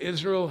that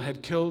Israel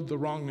had killed the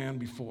wrong man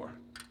before.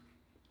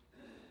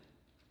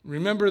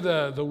 Remember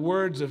the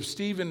words of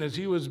Stephen as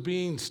he was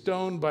being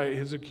stoned by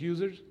his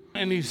accusers?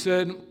 And he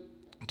said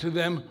to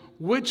them,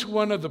 which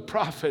one of the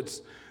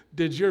prophets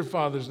did your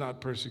fathers not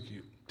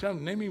persecute? Tell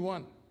them, name me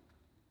one.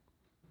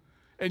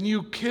 And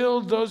you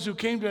killed those who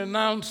came to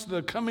announce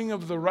the coming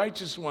of the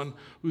righteous one,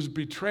 whose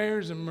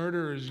betrayers and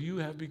murderers you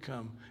have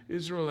become.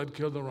 Israel had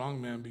killed the wrong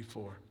man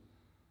before.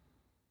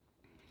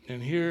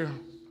 And here,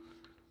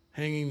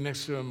 hanging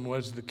next to him,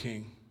 was the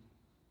king.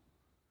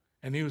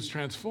 And he was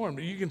transformed.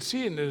 You can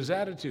see it in his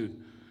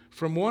attitude.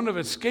 From one of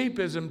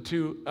escapism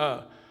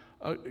to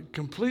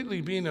completely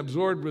being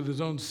absorbed with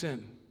his own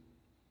sin.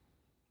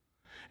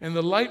 And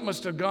the light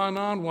must have gone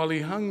on while he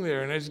hung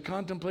there. And as he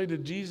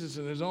contemplated Jesus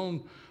and his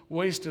own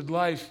wasted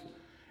life,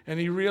 and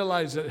he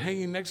realized that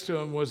hanging next to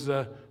him was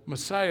the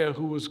Messiah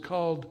who was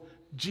called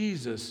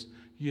Jesus,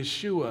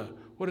 Yeshua.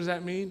 What does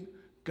that mean?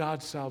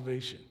 God's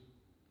salvation.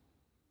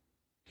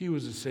 He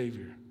was a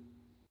Savior.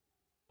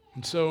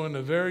 And so in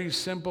a very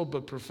simple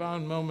but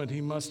profound moment,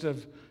 he must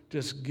have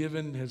just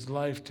given his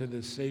life to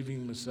this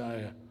saving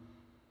Messiah.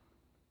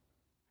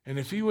 And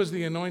if he was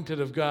the anointed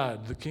of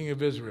God, the King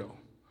of Israel,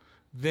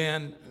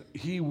 then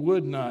he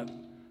would not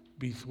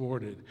be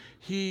thwarted.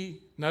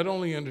 He not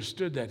only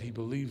understood that, he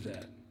believed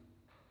that.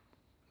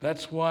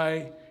 That's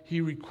why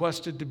he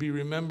requested to be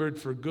remembered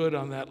for good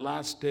on that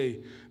last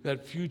day,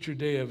 that future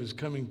day of his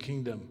coming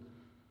kingdom.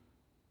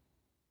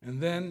 And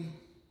then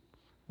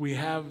we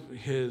have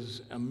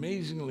his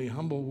amazingly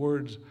humble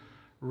words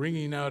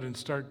ringing out in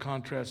stark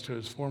contrast to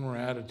his former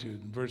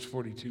attitude. In verse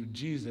 42,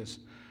 Jesus,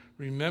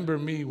 remember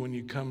me when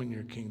you come in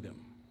your kingdom.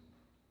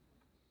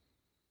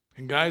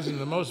 And guys, in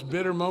the most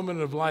bitter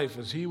moment of life,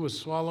 as he was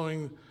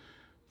swallowing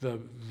the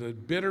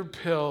bitter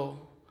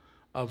pill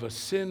of a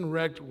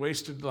sin-wrecked,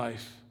 wasted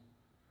life,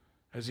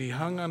 as he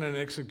hung on an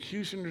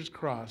executioner's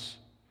cross,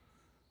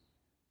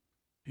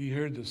 he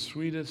heard the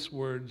sweetest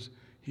words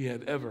he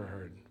had ever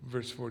heard.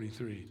 Verse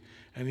 43,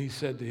 and he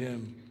said to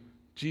him,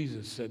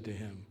 Jesus said to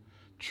him,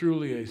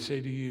 truly I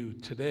say to you,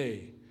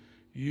 today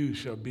you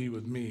shall be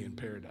with me in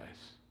paradise.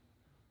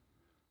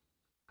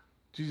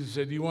 Jesus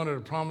said, you wanted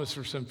a promise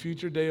for some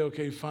future day?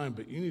 Okay, fine,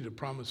 but you need a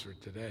promise for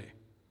today.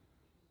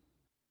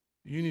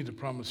 You need a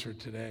promise for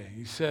today.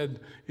 He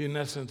said, in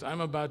essence, I'm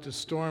about to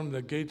storm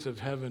the gates of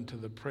heaven to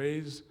the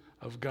praise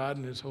of God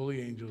and his holy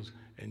angels,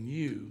 and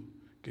you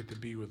get to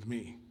be with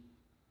me.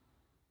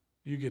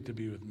 You get to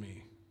be with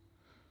me.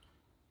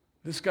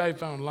 This guy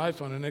found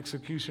life on an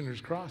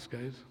executioner's cross,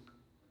 guys.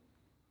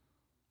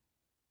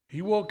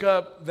 He woke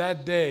up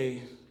that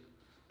day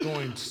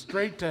going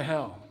straight to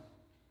hell.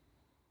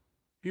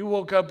 He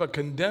woke up a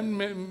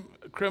condemned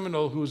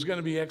criminal who was going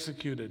to be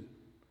executed.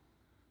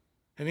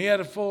 And he had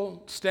a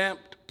full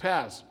stamped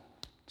pass,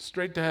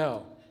 straight to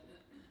hell.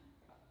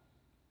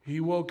 He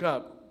woke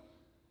up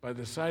by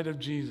the side of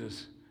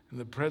Jesus in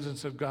the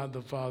presence of God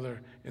the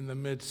Father in the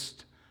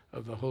midst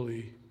of the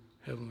holy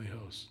heavenly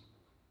host.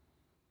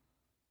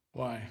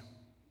 Why?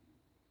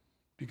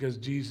 Because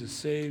Jesus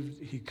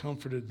saved, he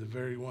comforted the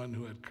very one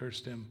who had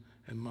cursed him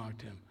and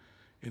mocked him.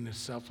 In his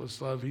selfless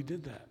love, he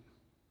did that.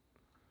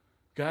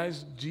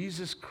 Guys,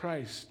 Jesus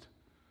Christ,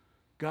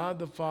 God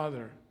the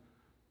Father,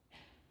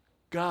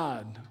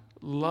 God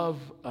love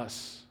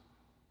us.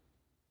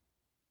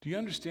 Do you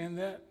understand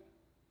that?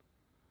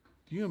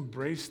 Do you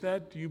embrace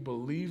that? Do you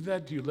believe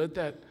that? Do you let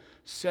that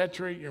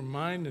saturate your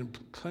mind and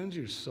cleanse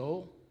your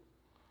soul?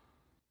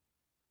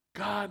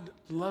 God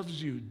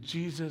loves you.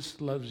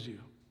 Jesus loves you.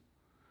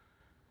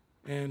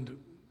 And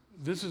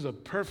this is a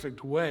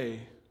perfect way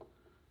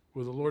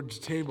with the Lord's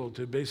table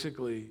to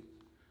basically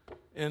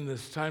end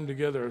this time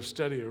together of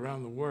study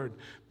around the Word.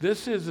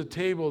 This is a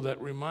table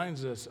that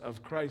reminds us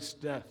of Christ's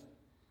death.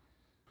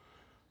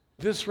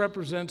 This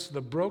represents the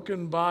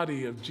broken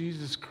body of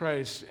Jesus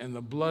Christ and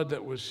the blood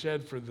that was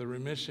shed for the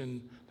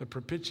remission, the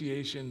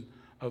propitiation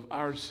of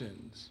our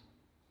sins.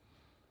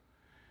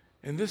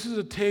 And this is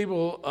a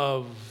table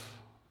of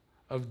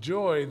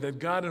joy that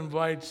God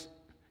invites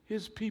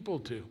his people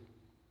to,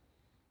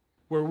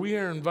 where we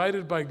are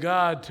invited by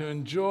God to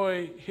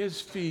enjoy his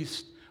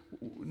feast,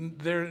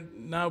 there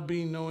now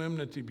being no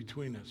enmity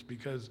between us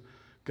because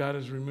God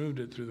has removed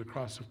it through the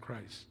cross of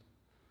Christ.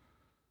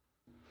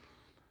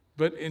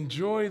 But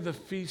enjoy the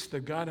feast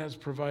that God has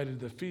provided,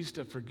 the feast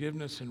of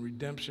forgiveness and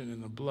redemption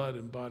in the blood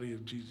and body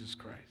of Jesus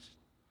Christ.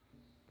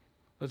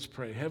 Let's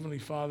pray. Heavenly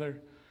Father,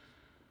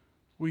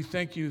 we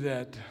thank you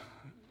that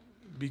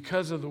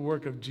because of the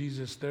work of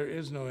Jesus, there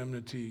is no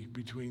enmity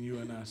between you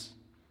and us.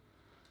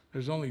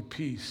 There's only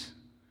peace,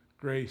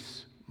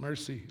 grace,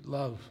 mercy,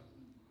 love.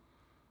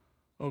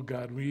 Oh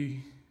God,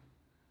 we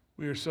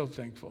are so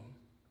thankful.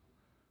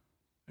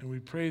 And we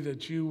pray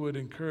that you would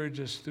encourage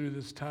us through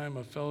this time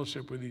of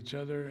fellowship with each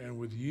other and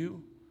with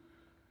you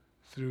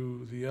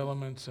through the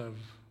elements of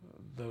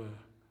the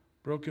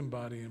broken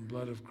body and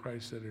blood of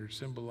Christ that are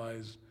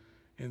symbolized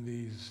in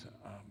these,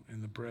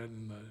 in the bread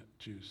and the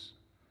juice.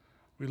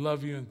 We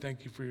love you and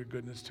thank you for your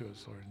goodness to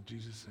us, Lord. In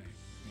Jesus' name,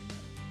 amen.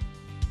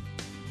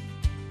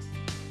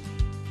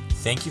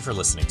 Thank you for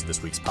listening to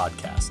this week's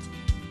podcast.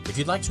 If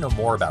you'd like to know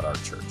more about our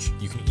church,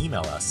 you can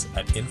email us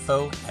at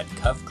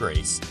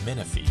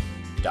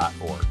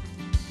info@covgracemenifee.org.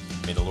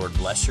 May the Lord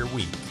bless your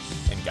week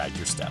and guide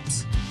your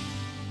steps.